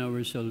duty and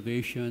our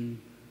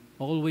salvation,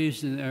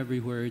 always and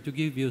everywhere to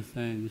give you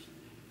thanks,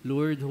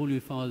 Lord, Holy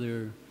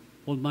Father,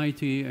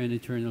 Almighty and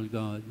eternal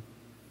God.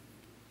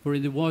 For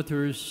in the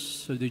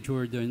waters of the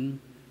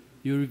Jordan,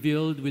 you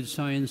revealed with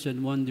signs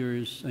and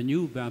wonders a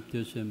new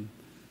baptism,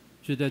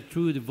 so that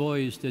through the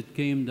voice that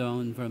came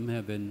down from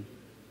heaven,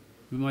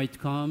 we might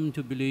come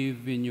to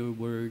believe in your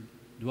word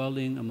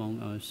dwelling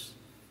among us.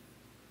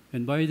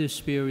 And by the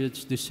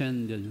Spirit's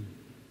descendant,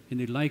 in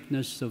the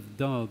likeness of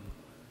dove,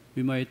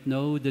 we might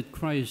know that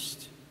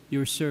Christ,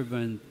 your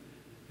servant,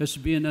 has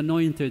been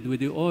anointed with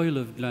the oil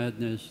of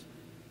gladness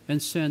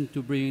and sent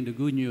to bring the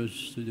good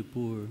news to the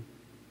poor.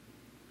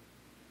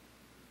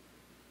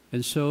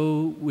 And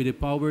so, with the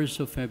powers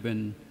of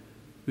heaven,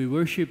 we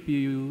worship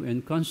you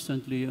and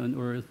constantly on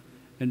earth,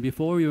 and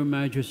before your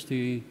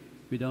majesty,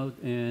 without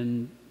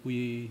end,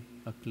 we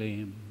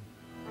acclaim.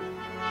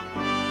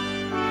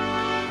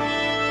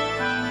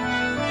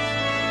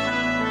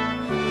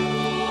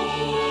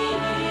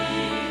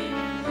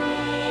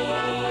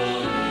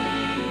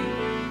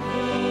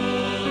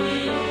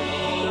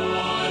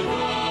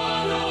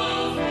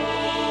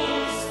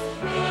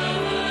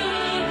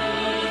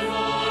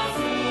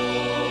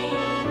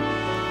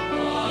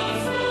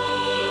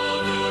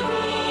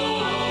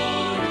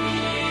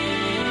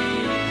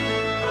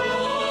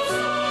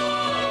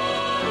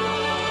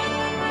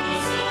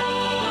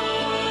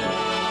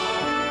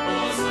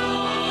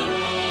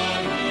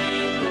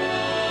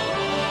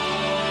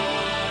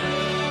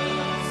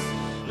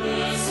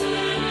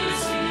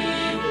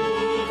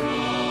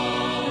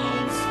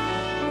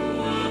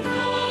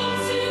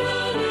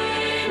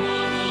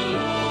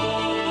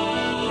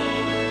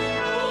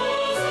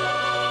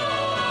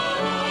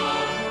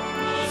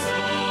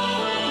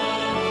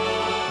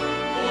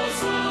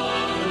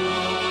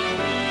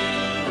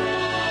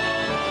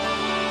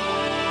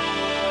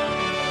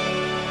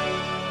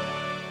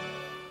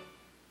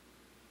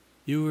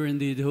 You are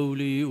indeed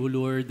holy, O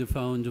Lord, the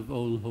fount of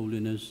all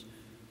holiness.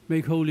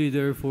 Make holy,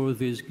 therefore,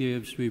 these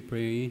gifts, we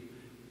pray,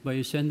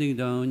 by sending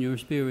down your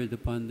Spirit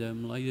upon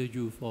them like the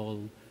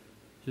dewfall,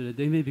 so that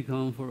they may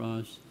become for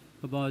us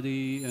the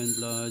body and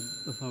blood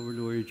of our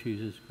Lord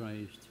Jesus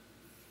Christ.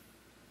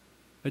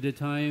 At the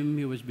time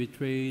he was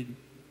betrayed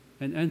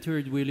and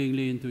entered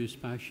willingly into his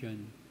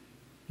passion,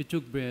 he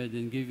took bread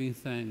and giving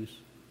thanks,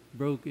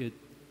 broke it,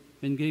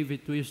 and gave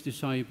it to his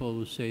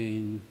disciples,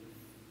 saying,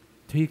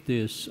 "Take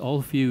this, all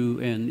of you,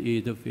 and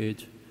eat of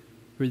it,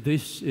 for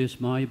this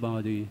is my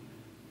body,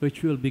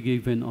 which will be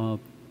given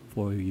up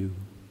for you."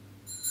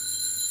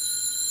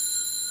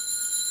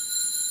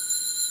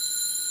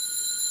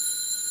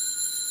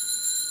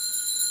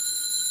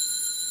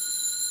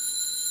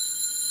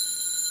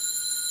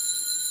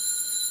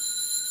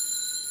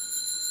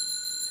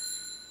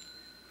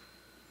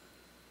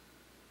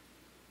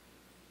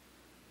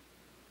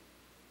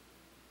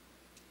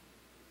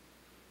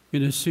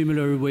 In a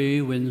similar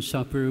way, when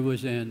supper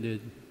was ended,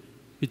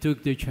 he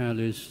took the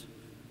chalice,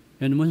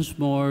 and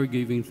once more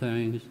giving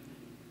thanks,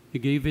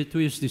 he gave it to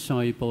his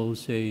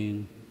disciples,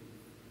 saying,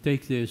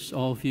 "Take this,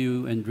 all of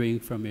you, and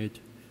drink from it,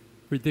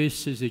 for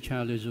this is the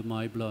chalice of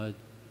my blood,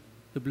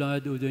 the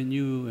blood of the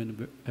new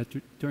and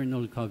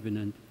eternal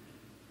covenant.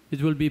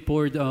 It will be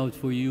poured out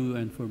for you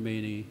and for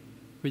many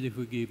for the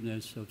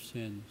forgiveness of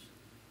sins.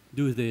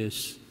 Do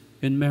this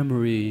in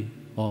memory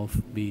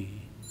of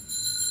me."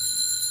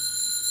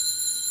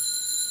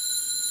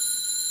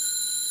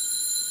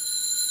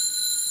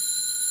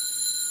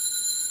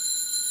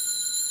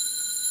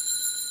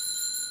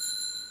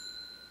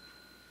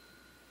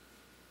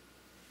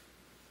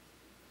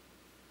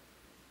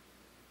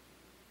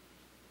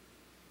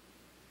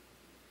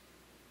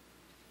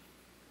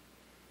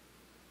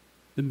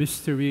 The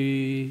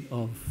mystery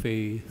of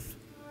faith.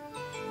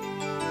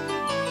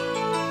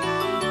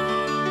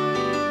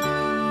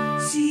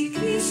 Si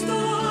Kristo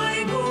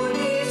ay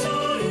muli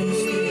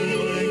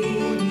sarili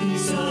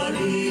sa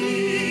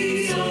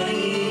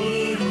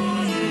ihain,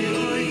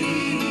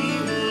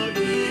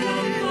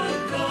 bilang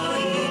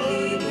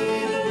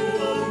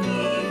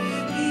pagkaibulugan,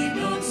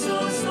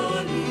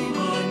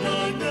 pinagsasaluhan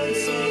natin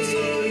sa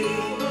siya'y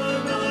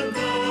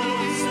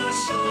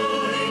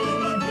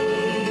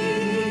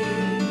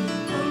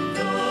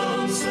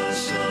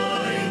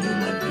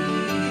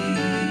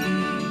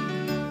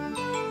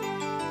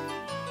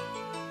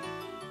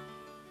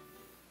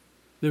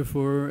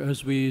Therefore,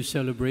 as we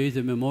celebrate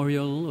the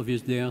memorial of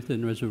his death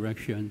and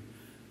resurrection,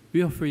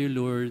 we offer you,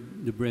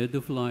 Lord, the bread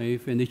of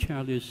life and the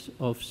chalice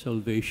of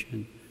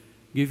salvation,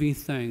 giving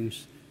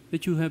thanks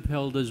that you have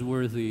held us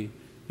worthy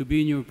to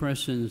be in your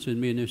presence and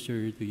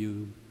minister to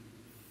you.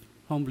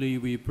 Humbly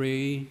we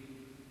pray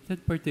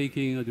that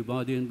partaking of the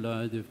body and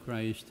blood of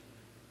Christ,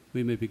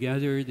 we may be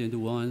gathered into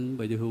one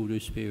by the Holy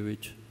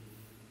Spirit.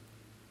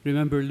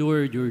 Remember,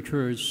 Lord, your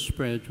church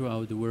spread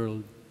throughout the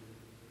world,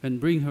 and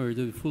bring her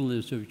to the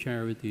fullness of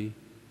charity,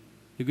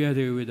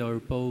 together with our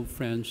Pope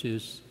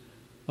Francis,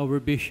 our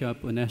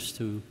Bishop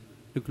Onesto,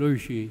 the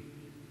clergy,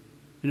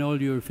 and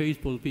all your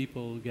faithful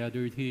people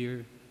gathered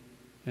here,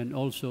 and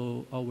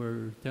also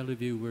our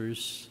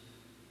televiewers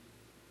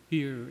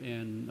here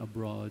and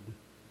abroad.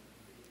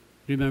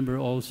 Remember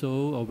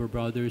also our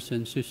brothers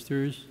and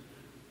sisters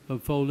who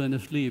have fallen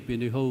asleep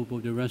in the hope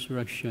of the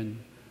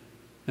resurrection,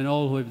 and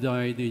all who have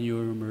died in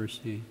your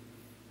mercy.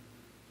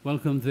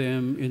 Welcome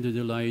them into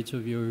the light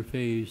of your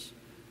face.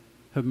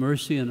 Have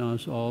mercy on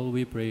us all,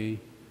 we pray,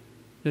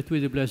 that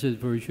with the Blessed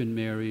Virgin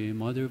Mary,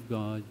 Mother of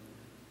God,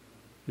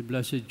 the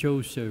Blessed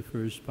Joseph,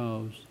 her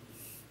spouse,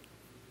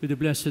 with the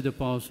blessed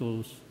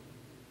apostles,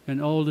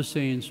 and all the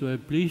saints who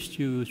have pleased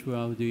you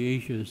throughout the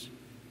ages,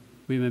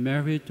 we may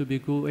merit to be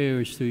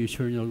co-heirs to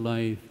eternal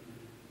life,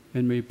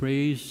 and may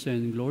praise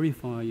and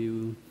glorify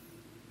you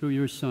through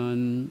your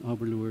Son, our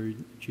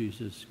Lord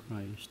Jesus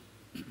Christ.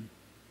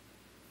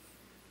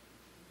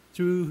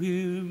 Through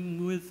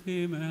him, with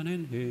him, and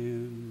in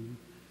him,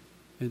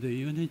 in the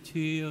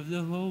unity of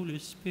the Holy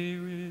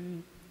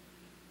Spirit,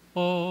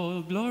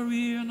 all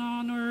glory and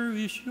honor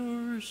is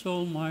yours,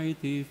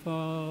 Almighty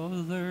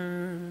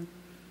Father,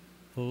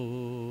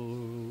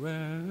 forever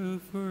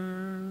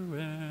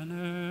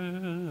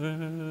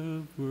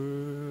and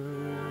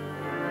ever.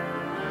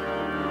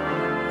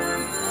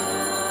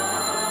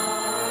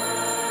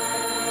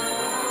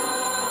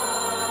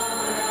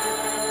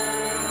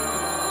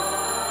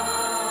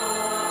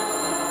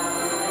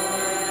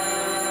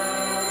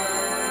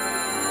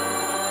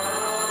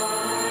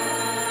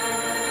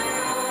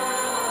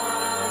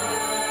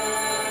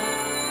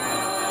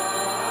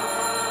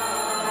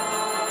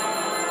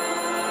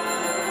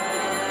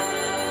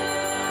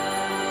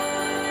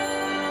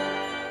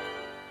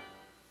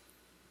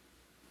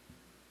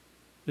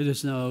 Let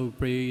us now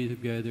pray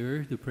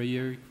together the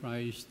prayer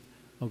Christ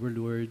our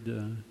Lord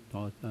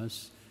taught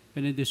us.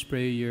 And in this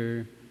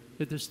prayer,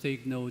 let us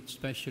take note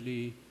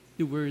especially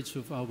the words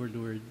of our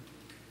Lord,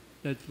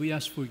 that we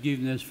ask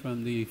forgiveness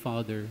from the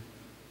Father,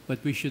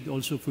 but we should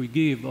also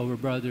forgive our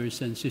brothers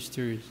and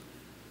sisters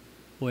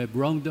who have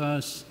wronged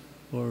us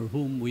or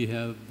whom we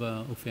have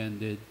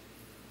offended.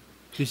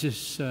 This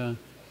is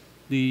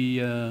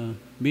the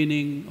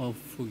meaning of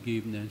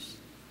forgiveness.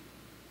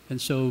 And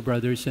so,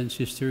 brothers and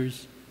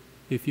sisters,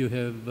 if you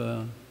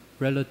have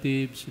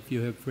relatives, if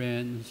you have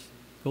friends,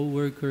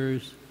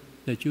 co-workers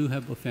that you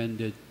have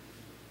offended,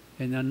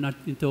 and are not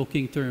in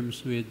talking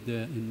terms with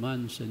in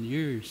months and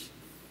years,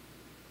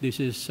 this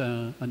is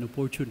an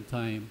opportune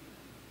time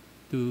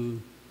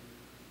to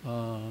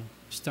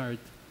start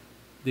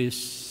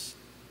this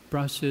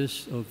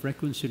process of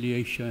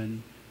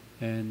reconciliation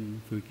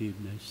and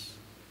forgiveness.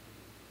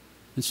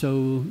 And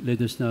so let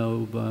us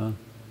now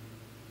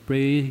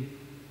pray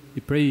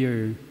the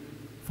prayer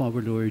of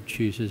our Lord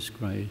Jesus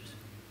Christ.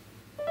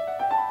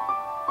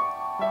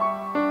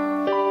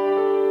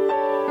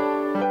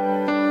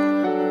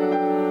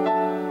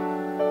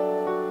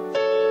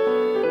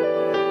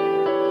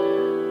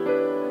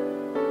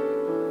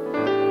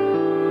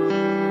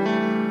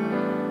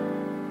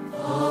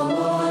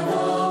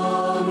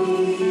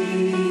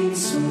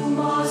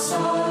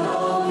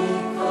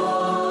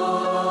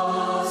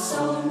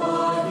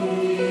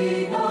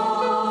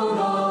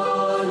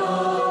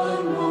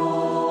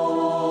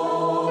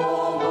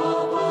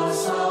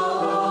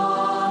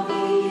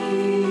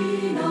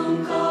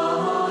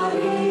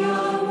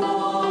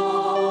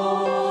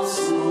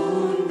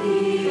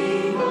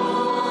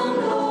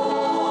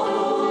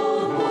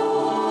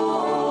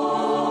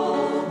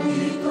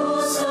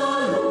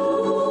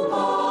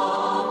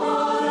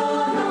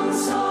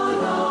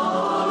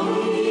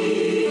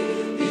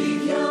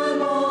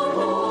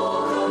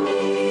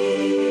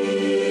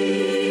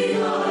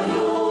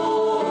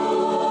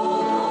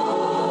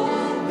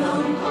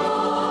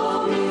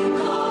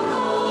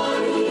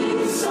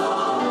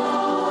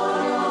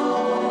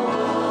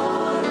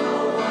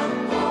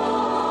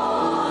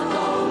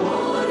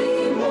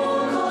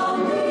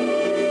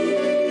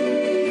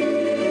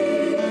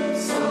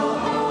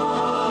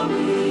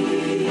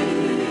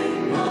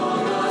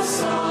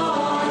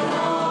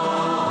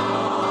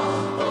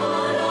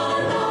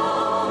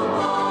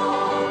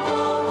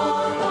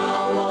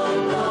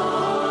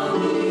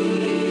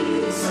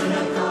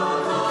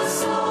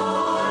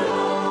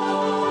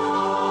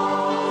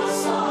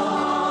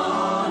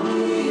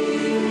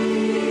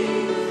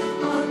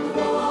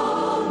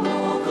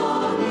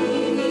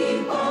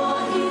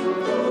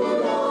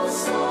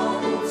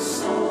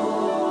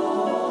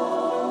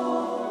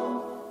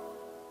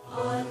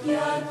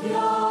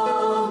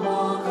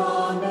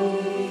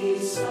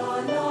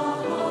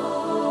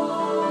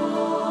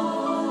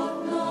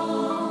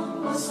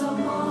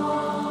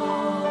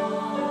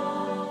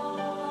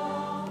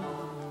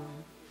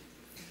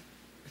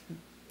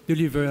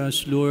 Deliver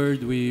us,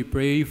 Lord, we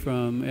pray,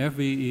 from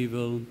every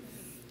evil.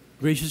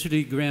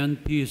 Graciously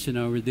grant peace in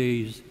our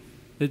days,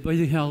 that by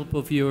the help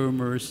of your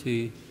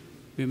mercy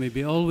we may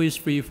be always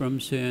free from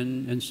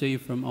sin and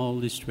safe from all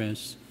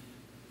distress,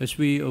 as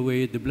we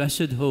await the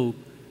blessed hope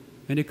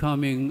and the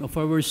coming of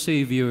our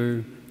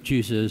Savior,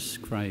 Jesus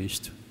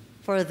Christ.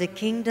 For the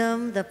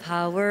kingdom, the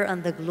power,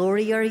 and the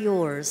glory are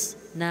yours,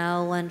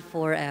 now and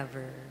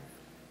forever.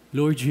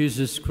 Lord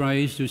Jesus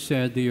Christ, who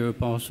said to your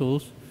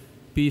apostles,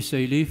 "Peace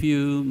I leave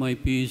you, my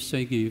peace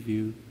I give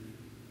you,"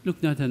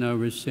 look not on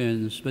our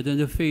sins, but on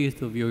the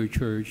faith of your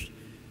church,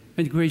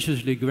 and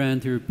graciously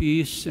grant her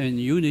peace and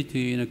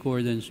unity in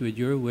accordance with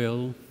your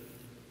will,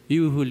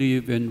 you who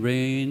live and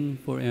reign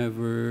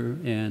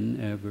forever and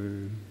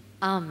ever.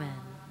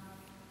 Amen.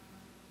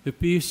 The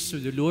peace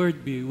of the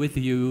Lord be with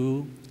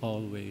you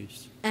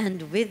always.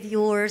 And with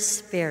your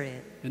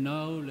spirit. And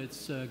now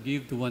let's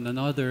give to one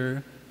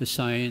another the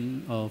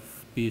sign of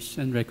peace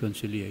and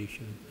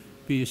reconciliation.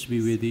 Peace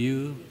be with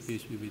you.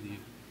 Peace be with you.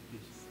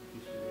 Peace be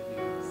with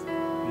you.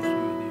 Peace be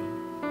with you.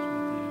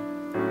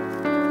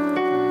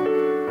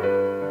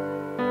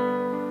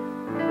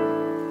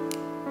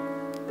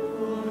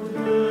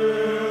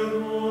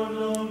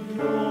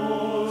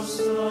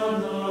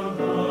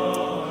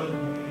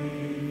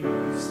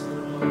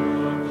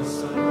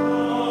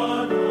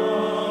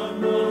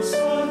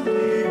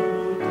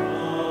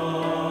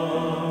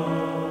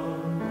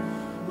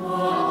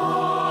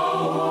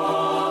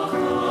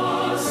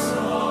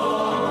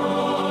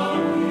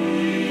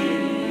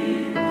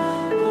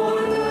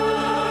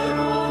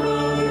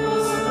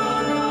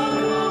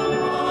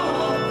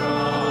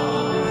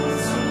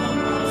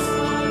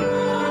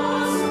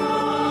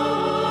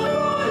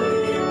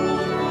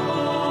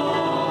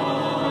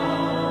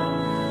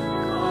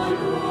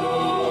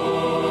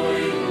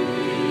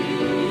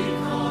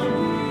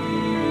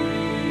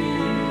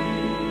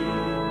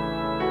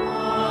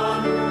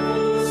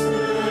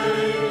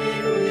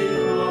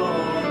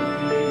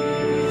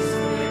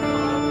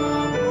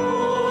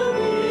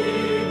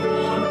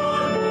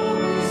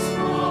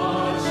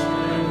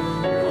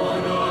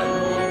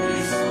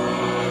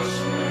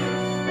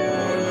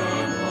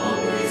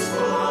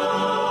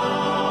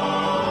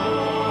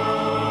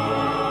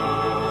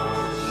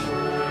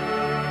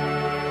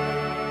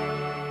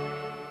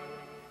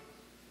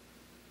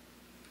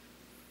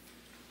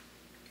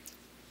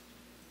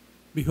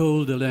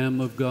 Behold the Lamb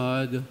of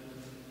God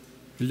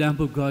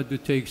who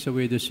takes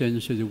away the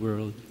sins of the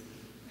world.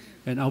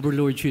 And our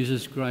Lord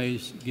Jesus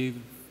Christ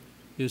gave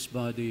his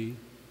body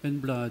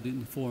and blood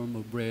in form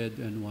of bread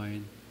and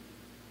wine.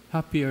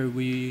 Happy are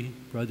we,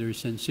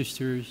 brothers and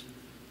sisters,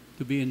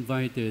 to be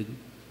invited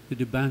to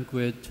the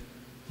banquet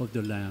of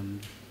the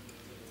Lamb.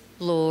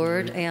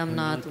 Lord, I am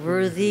not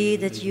worthy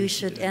that you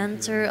should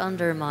enter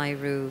under my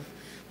roof,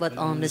 but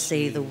only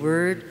say the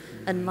word,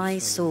 and my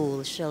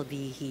soul shall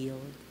be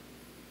healed.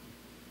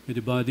 May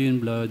the body and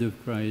blood of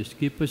Christ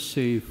keep us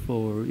safe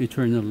for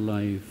eternal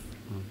life.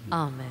 Amen.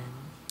 Amen.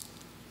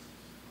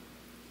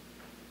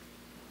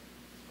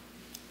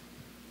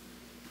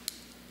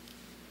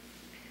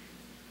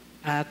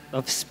 Act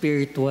of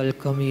spiritual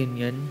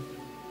communion.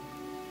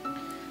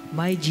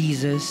 My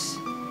Jesus,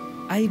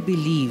 I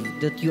believe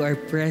that you are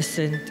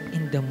present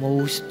in the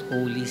most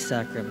holy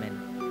sacrament.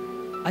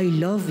 I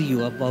love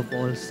you above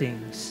all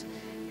things,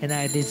 and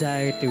I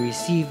desire to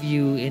receive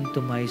you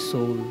into my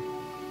soul.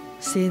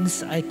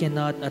 Since I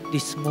cannot at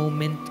this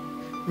moment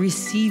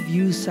receive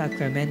you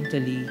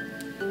sacramentally,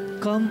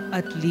 come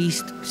at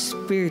least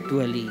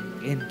spiritually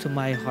into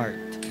my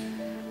heart.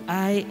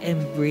 I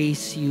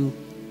embrace you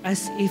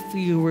as if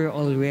you were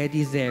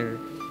already there,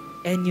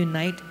 and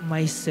unite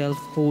myself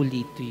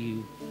wholly to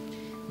you.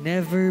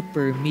 Never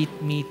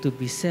permit me to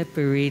be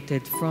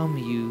separated from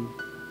you.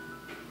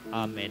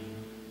 Amen.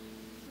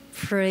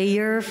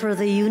 Prayer for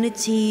the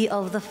unity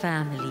of the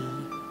family.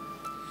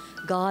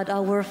 God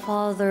our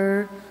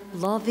Father,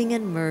 loving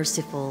and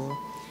merciful,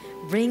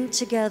 bring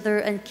together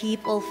and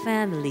keep all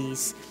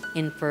families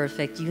in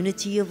perfect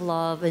unity of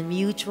love and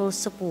mutual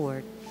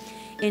support.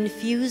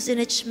 Infuse in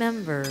each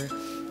member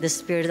the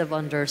spirit of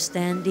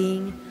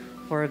understanding,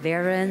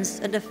 forbearance,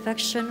 and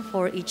affection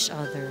for each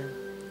other.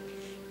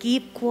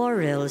 Keep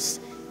quarrels,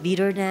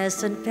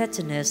 bitterness, and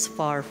pettiness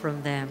far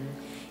from them.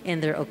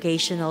 In their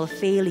occasional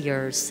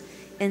failures,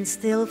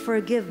 instill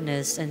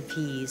forgiveness and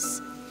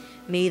peace.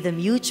 May the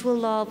mutual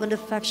love and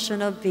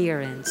affection of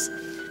parents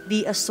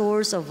be a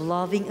source of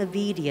loving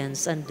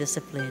obedience and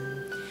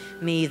discipline.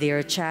 May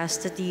their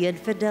chastity and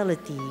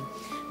fidelity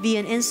be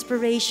an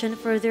inspiration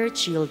for their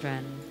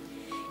children.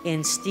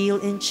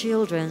 Instill in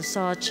children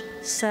such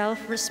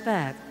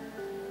self-respect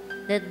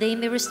that they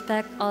may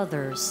respect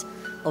others,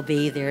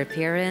 obey their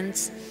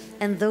parents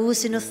and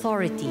those in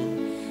authority,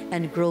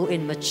 and grow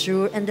in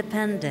mature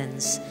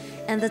independence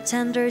and the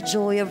tender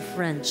joy of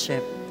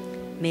friendship.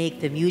 Make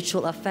the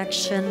mutual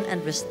affection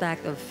and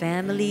respect of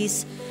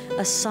families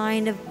a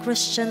sign of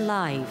Christian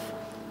life,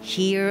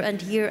 here and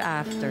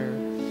hereafter,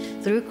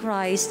 through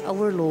Christ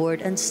our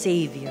Lord and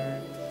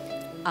Savior.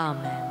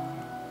 Amen.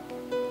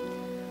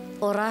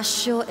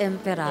 Oratio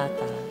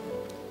Imperata.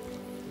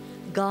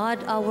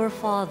 God our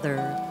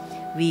Father,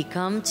 we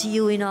come to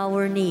you in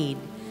our need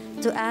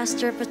to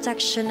ask your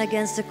protection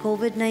against the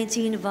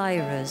COVID-19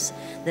 virus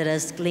that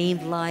has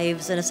claimed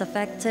lives and has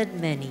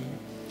affected many.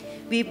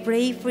 We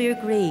pray for your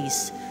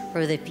grace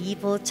for the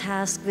people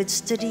tasked with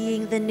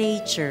studying the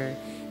nature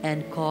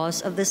and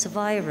cause of this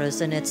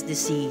virus and its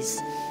disease,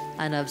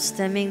 and of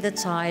stemming the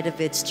tide of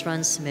its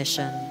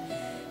transmission.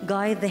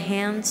 Guide the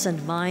hands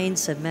and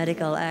minds of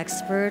medical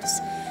experts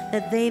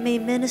that they may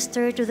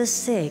minister to the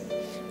sick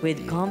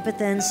with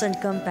competence and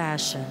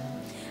compassion,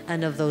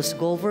 and of those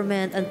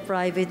government and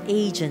private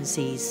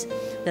agencies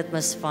that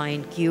must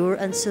find cure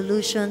and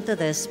solution to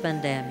this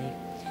pandemic.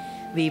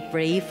 We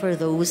pray for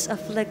those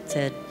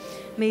afflicted.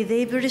 May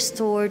they be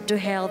restored to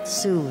health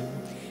soon.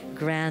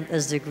 Grant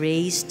us the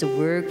grace to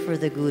work for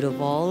the good of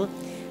all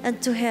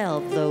and to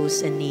help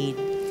those in need.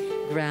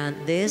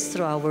 Grant this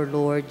through our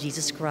Lord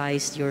Jesus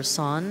Christ, your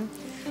Son,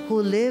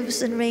 who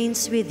lives and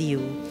reigns with you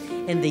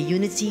in the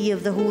unity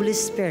of the Holy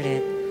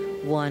Spirit,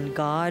 one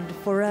God,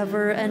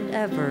 forever and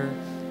ever.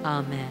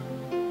 Amen.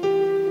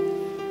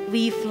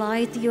 We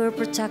fly to your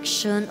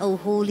protection, O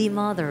Holy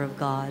Mother of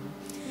God.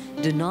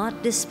 Do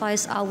not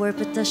despise our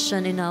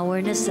petition in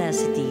our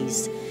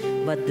necessities,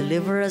 but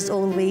deliver us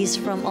always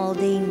from all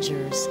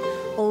dangers,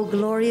 O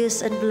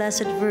glorious and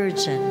blessed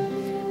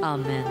Virgin.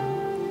 Amen.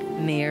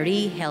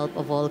 Mary, help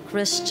of all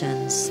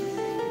Christians.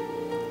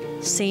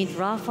 Saint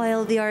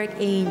Raphael the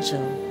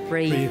Archangel,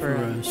 pray for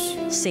us.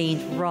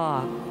 Saint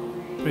Roch,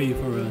 Pray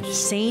for us.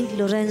 Saint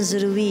Lorenzo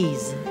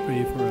Ruiz,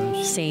 Pray for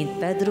us. Saint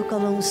Pedro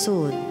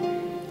Calungsod,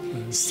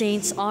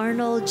 Saints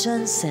Arnold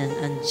Johnson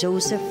and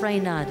Joseph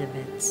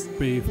Reynadovitz.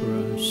 Pray for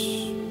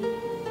us.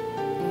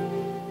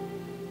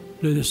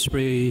 Let us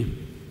pray.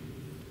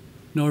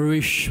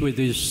 Nourished with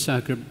these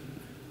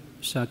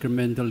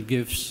sacramental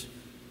gifts,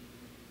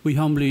 we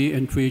humbly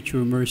entreat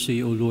your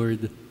mercy, O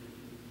Lord,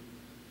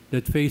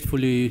 that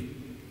faithfully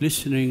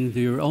listening to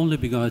your only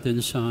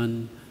begotten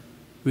Son,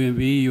 we may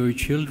be your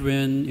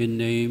children in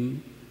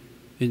name,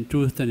 in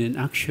truth, and in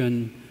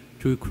action,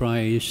 through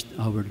Christ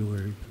our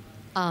Lord.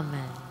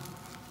 Amen.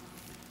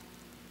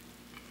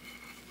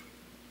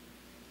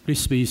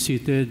 Please be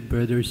seated,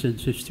 brothers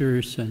and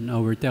sisters, and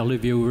our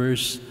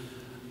televiewers.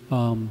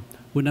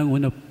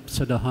 Unang-una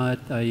sa lahat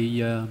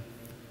ay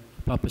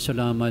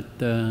papasalamat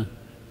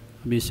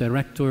kami sa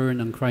Rector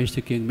ng Christ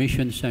the King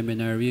Mission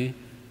Seminary,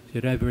 si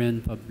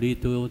Reverend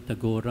Pablito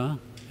Tagora,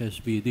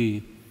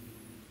 SBD.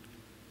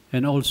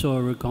 And also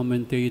our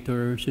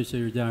commentator,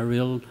 Sister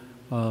Daryl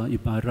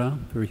Ibarra,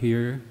 for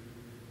here.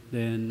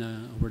 Then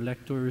our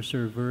lecturer,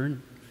 Sir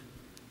Vern,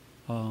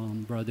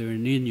 Brother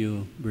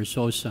Nino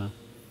Versosa.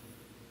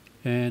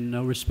 And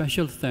our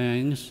special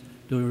thanks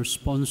to our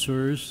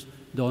sponsors,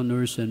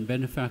 donors, and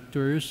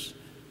benefactors,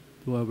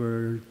 to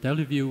our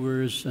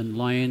televiewers and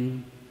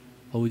line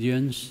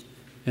audience,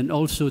 and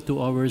also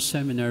to our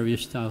seminary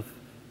staff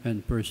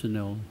and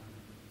personnel.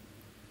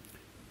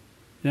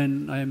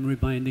 Then I am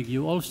reminding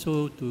you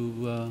also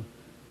to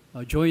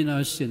join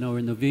us in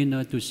our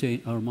novena to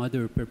Saint Our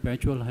Mother of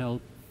Perpetual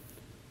Help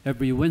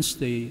every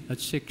Wednesday at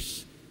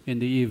 6 in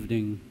the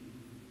evening.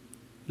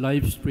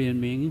 Live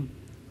streaming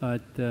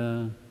at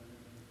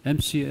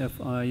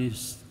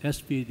MCFI's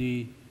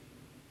SPD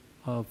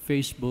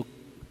Facebook,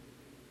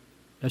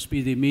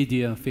 SPD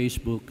Media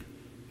Facebook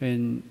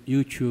and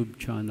YouTube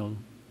channel.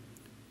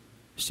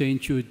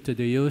 St. Jude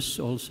Tadeus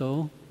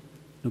also,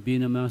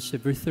 Novena Mass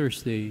every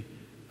Thursday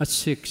at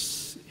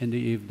 6 in the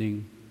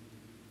evening.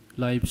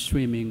 Live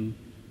streaming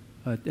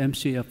at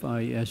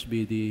MCFI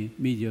SBD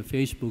Media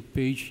Facebook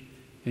page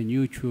and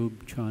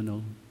YouTube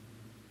channel.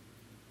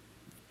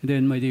 And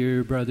then, my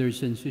dear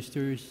brothers and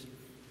sisters,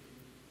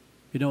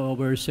 you know,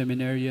 our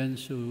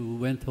seminarians who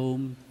went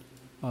home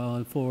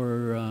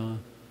for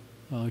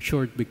a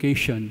short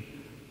vacation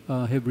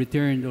have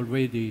returned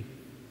already,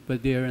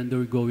 but they are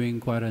undergoing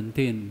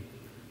quarantine.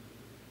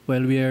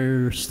 While we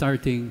are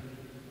starting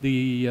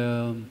the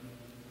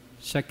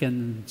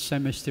second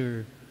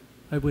semester,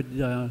 I would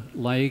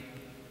like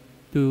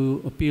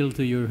to appeal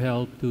to your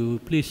help to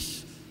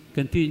please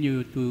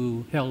continue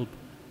to help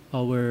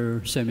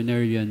our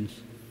seminarians.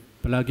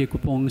 Palagi ko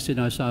pong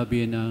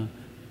sinasabi na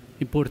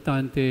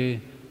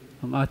importante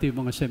ang ating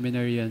mga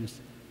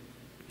seminarians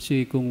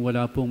kasi kung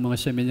wala pong mga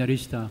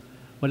seminarista,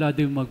 wala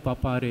din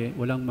magpapare,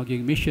 walang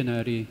maging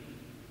missionary,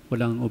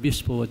 walang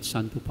obispo at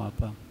Santo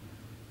Papa.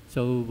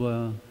 So,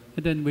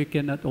 and then we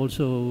cannot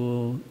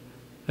also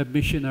have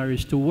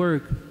missionaries to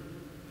work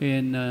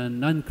in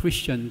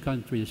non-Christian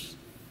countries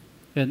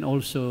and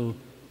also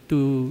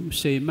to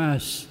say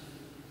Mass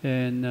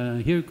and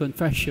hear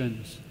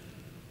confessions.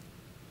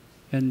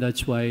 And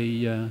that's why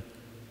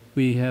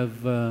we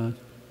have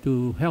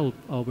to help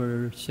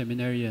our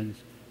seminarians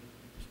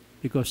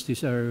because these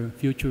are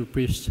future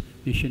priests,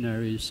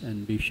 missionaries,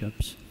 and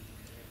bishops.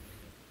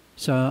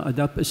 Sa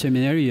ADAP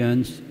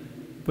seminarians,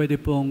 pwede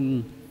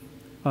pong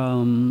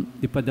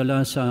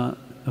ipadala sa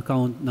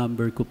account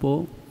number ko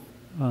po.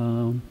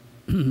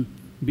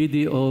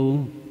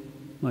 BDO,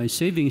 my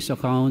savings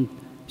account,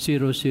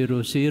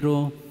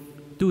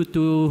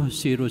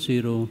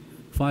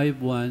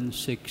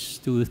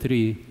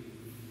 000-2200-51623.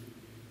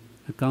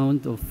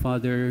 Account of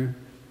Father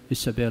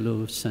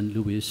Isabelo San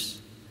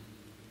Luis.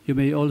 You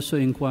may also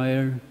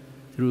inquire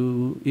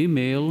through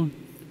email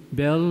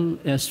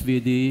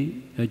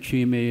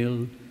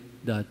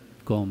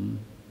bellsvd@gmail.com.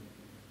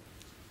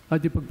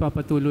 At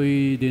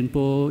ipagpapatuloy din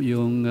po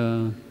yung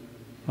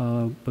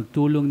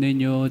pagtulong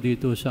ninyo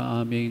dito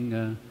sa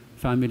aming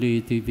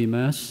Family TV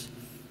Mass.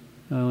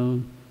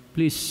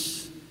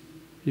 Please,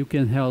 you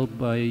can help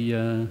by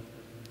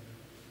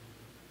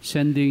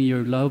sending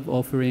your love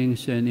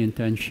offerings and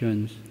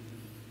intentions.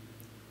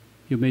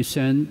 You may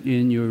send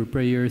in your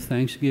prayer,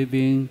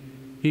 thanksgiving,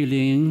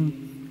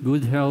 healing,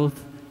 good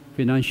health,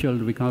 financial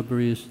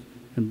recoveries,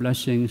 and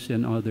blessings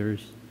and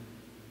others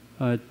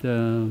at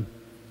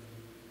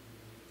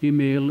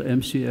email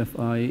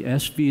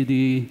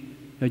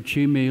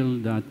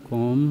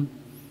mcfisvd@gmail.com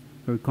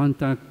or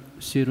contact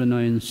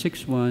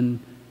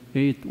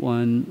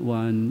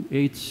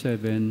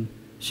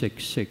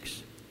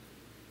 0961-811-8766.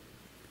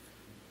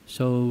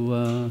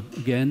 So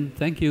again,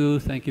 thank you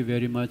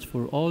very much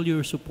for all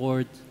your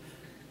support,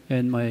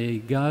 and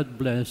may God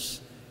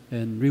bless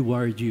and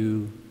reward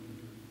you.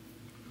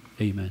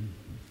 Amen.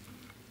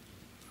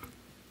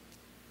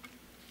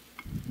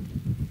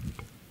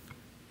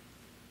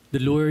 The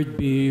Lord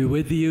be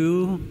with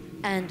you.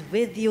 And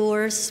with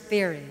your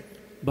spirit.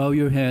 Bow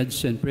your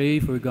heads and pray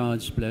for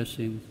God's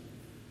blessings.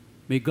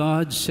 May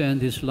God send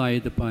His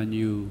light upon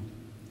you.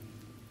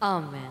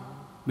 Amen.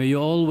 May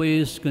you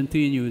always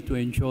continue to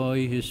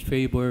enjoy His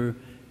favor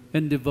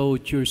and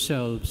devote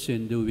yourselves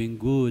in doing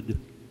good.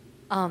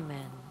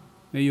 Amen.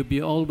 May you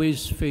be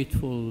always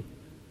faithful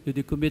to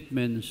the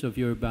commitments of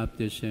your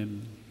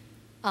baptism.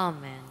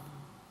 Amen.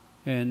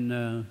 And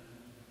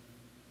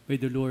may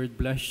the Lord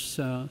bless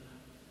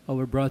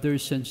our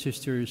brothers and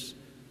sisters,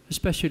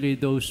 especially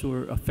those who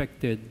are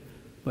affected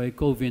by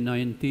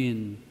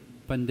COVID-19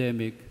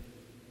 pandemic,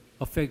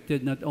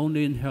 affected not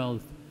only in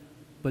health,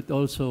 but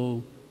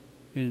also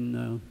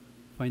in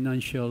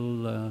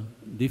financial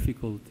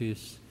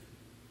difficulties.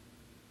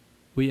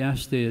 We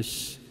ask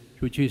this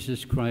through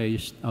Jesus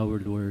Christ our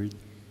Lord.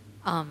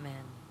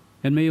 Amen.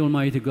 And may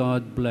Almighty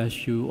God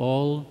bless you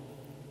all,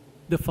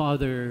 the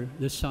Father,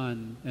 the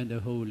Son, and the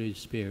Holy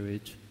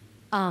Spirit.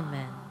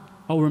 Amen.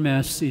 Our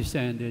Mass is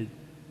ended.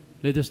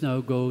 Let us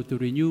now go to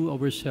renew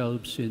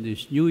ourselves in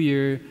this new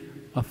year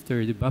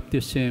after the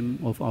baptism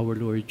of our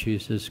Lord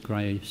Jesus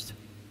Christ.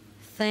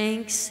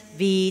 Thanks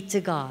be to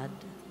God.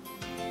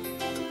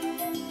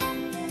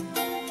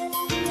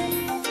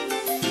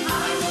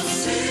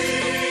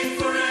 Sing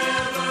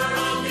forever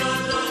of your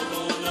love,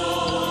 O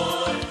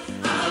Lord.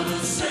 I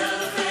will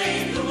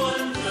celebrate the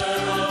wonder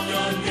of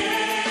your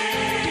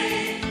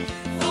name.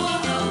 For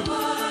the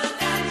word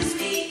that you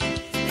speak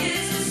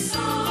is a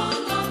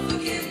song of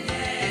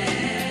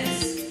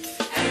forgiveness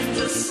and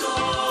a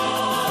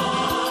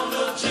song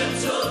of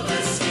gentle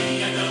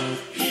mercy and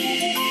of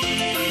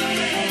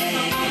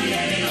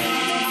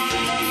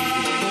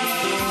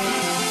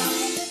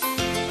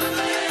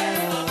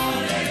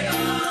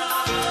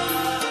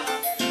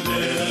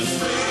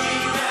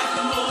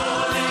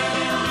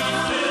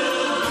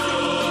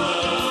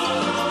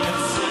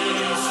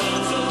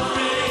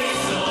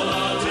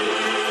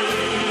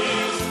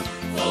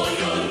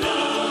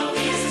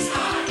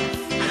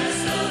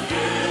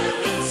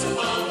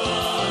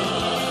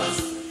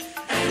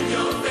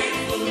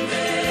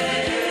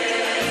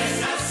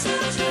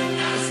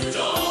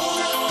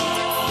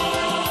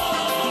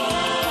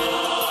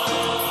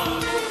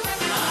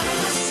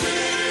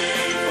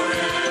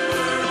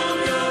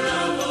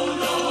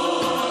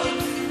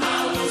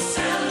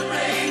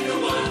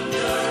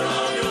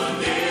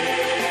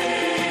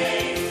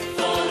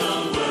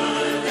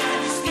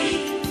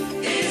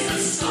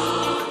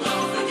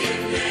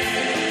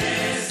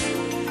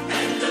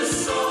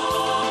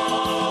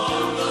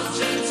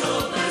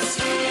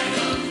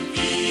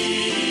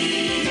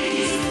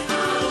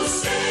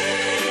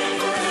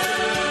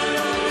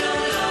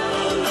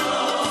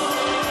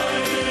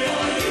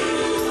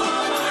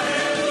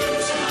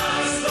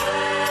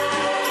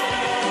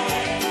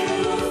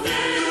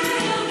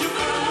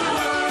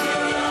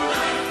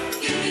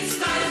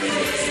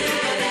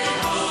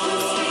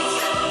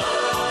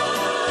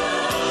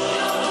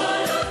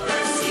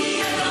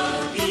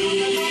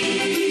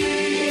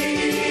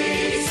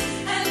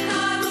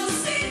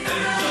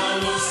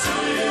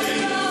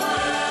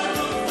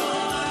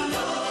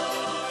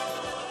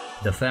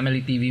The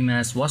Family TV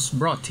Mass was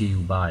brought to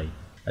you by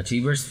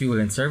Achievers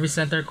Fuel and Service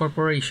Center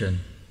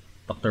Corporation,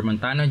 Dr.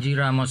 Montano G.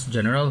 Ramos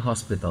General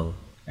Hospital,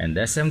 and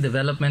SM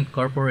Development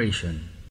Corporation.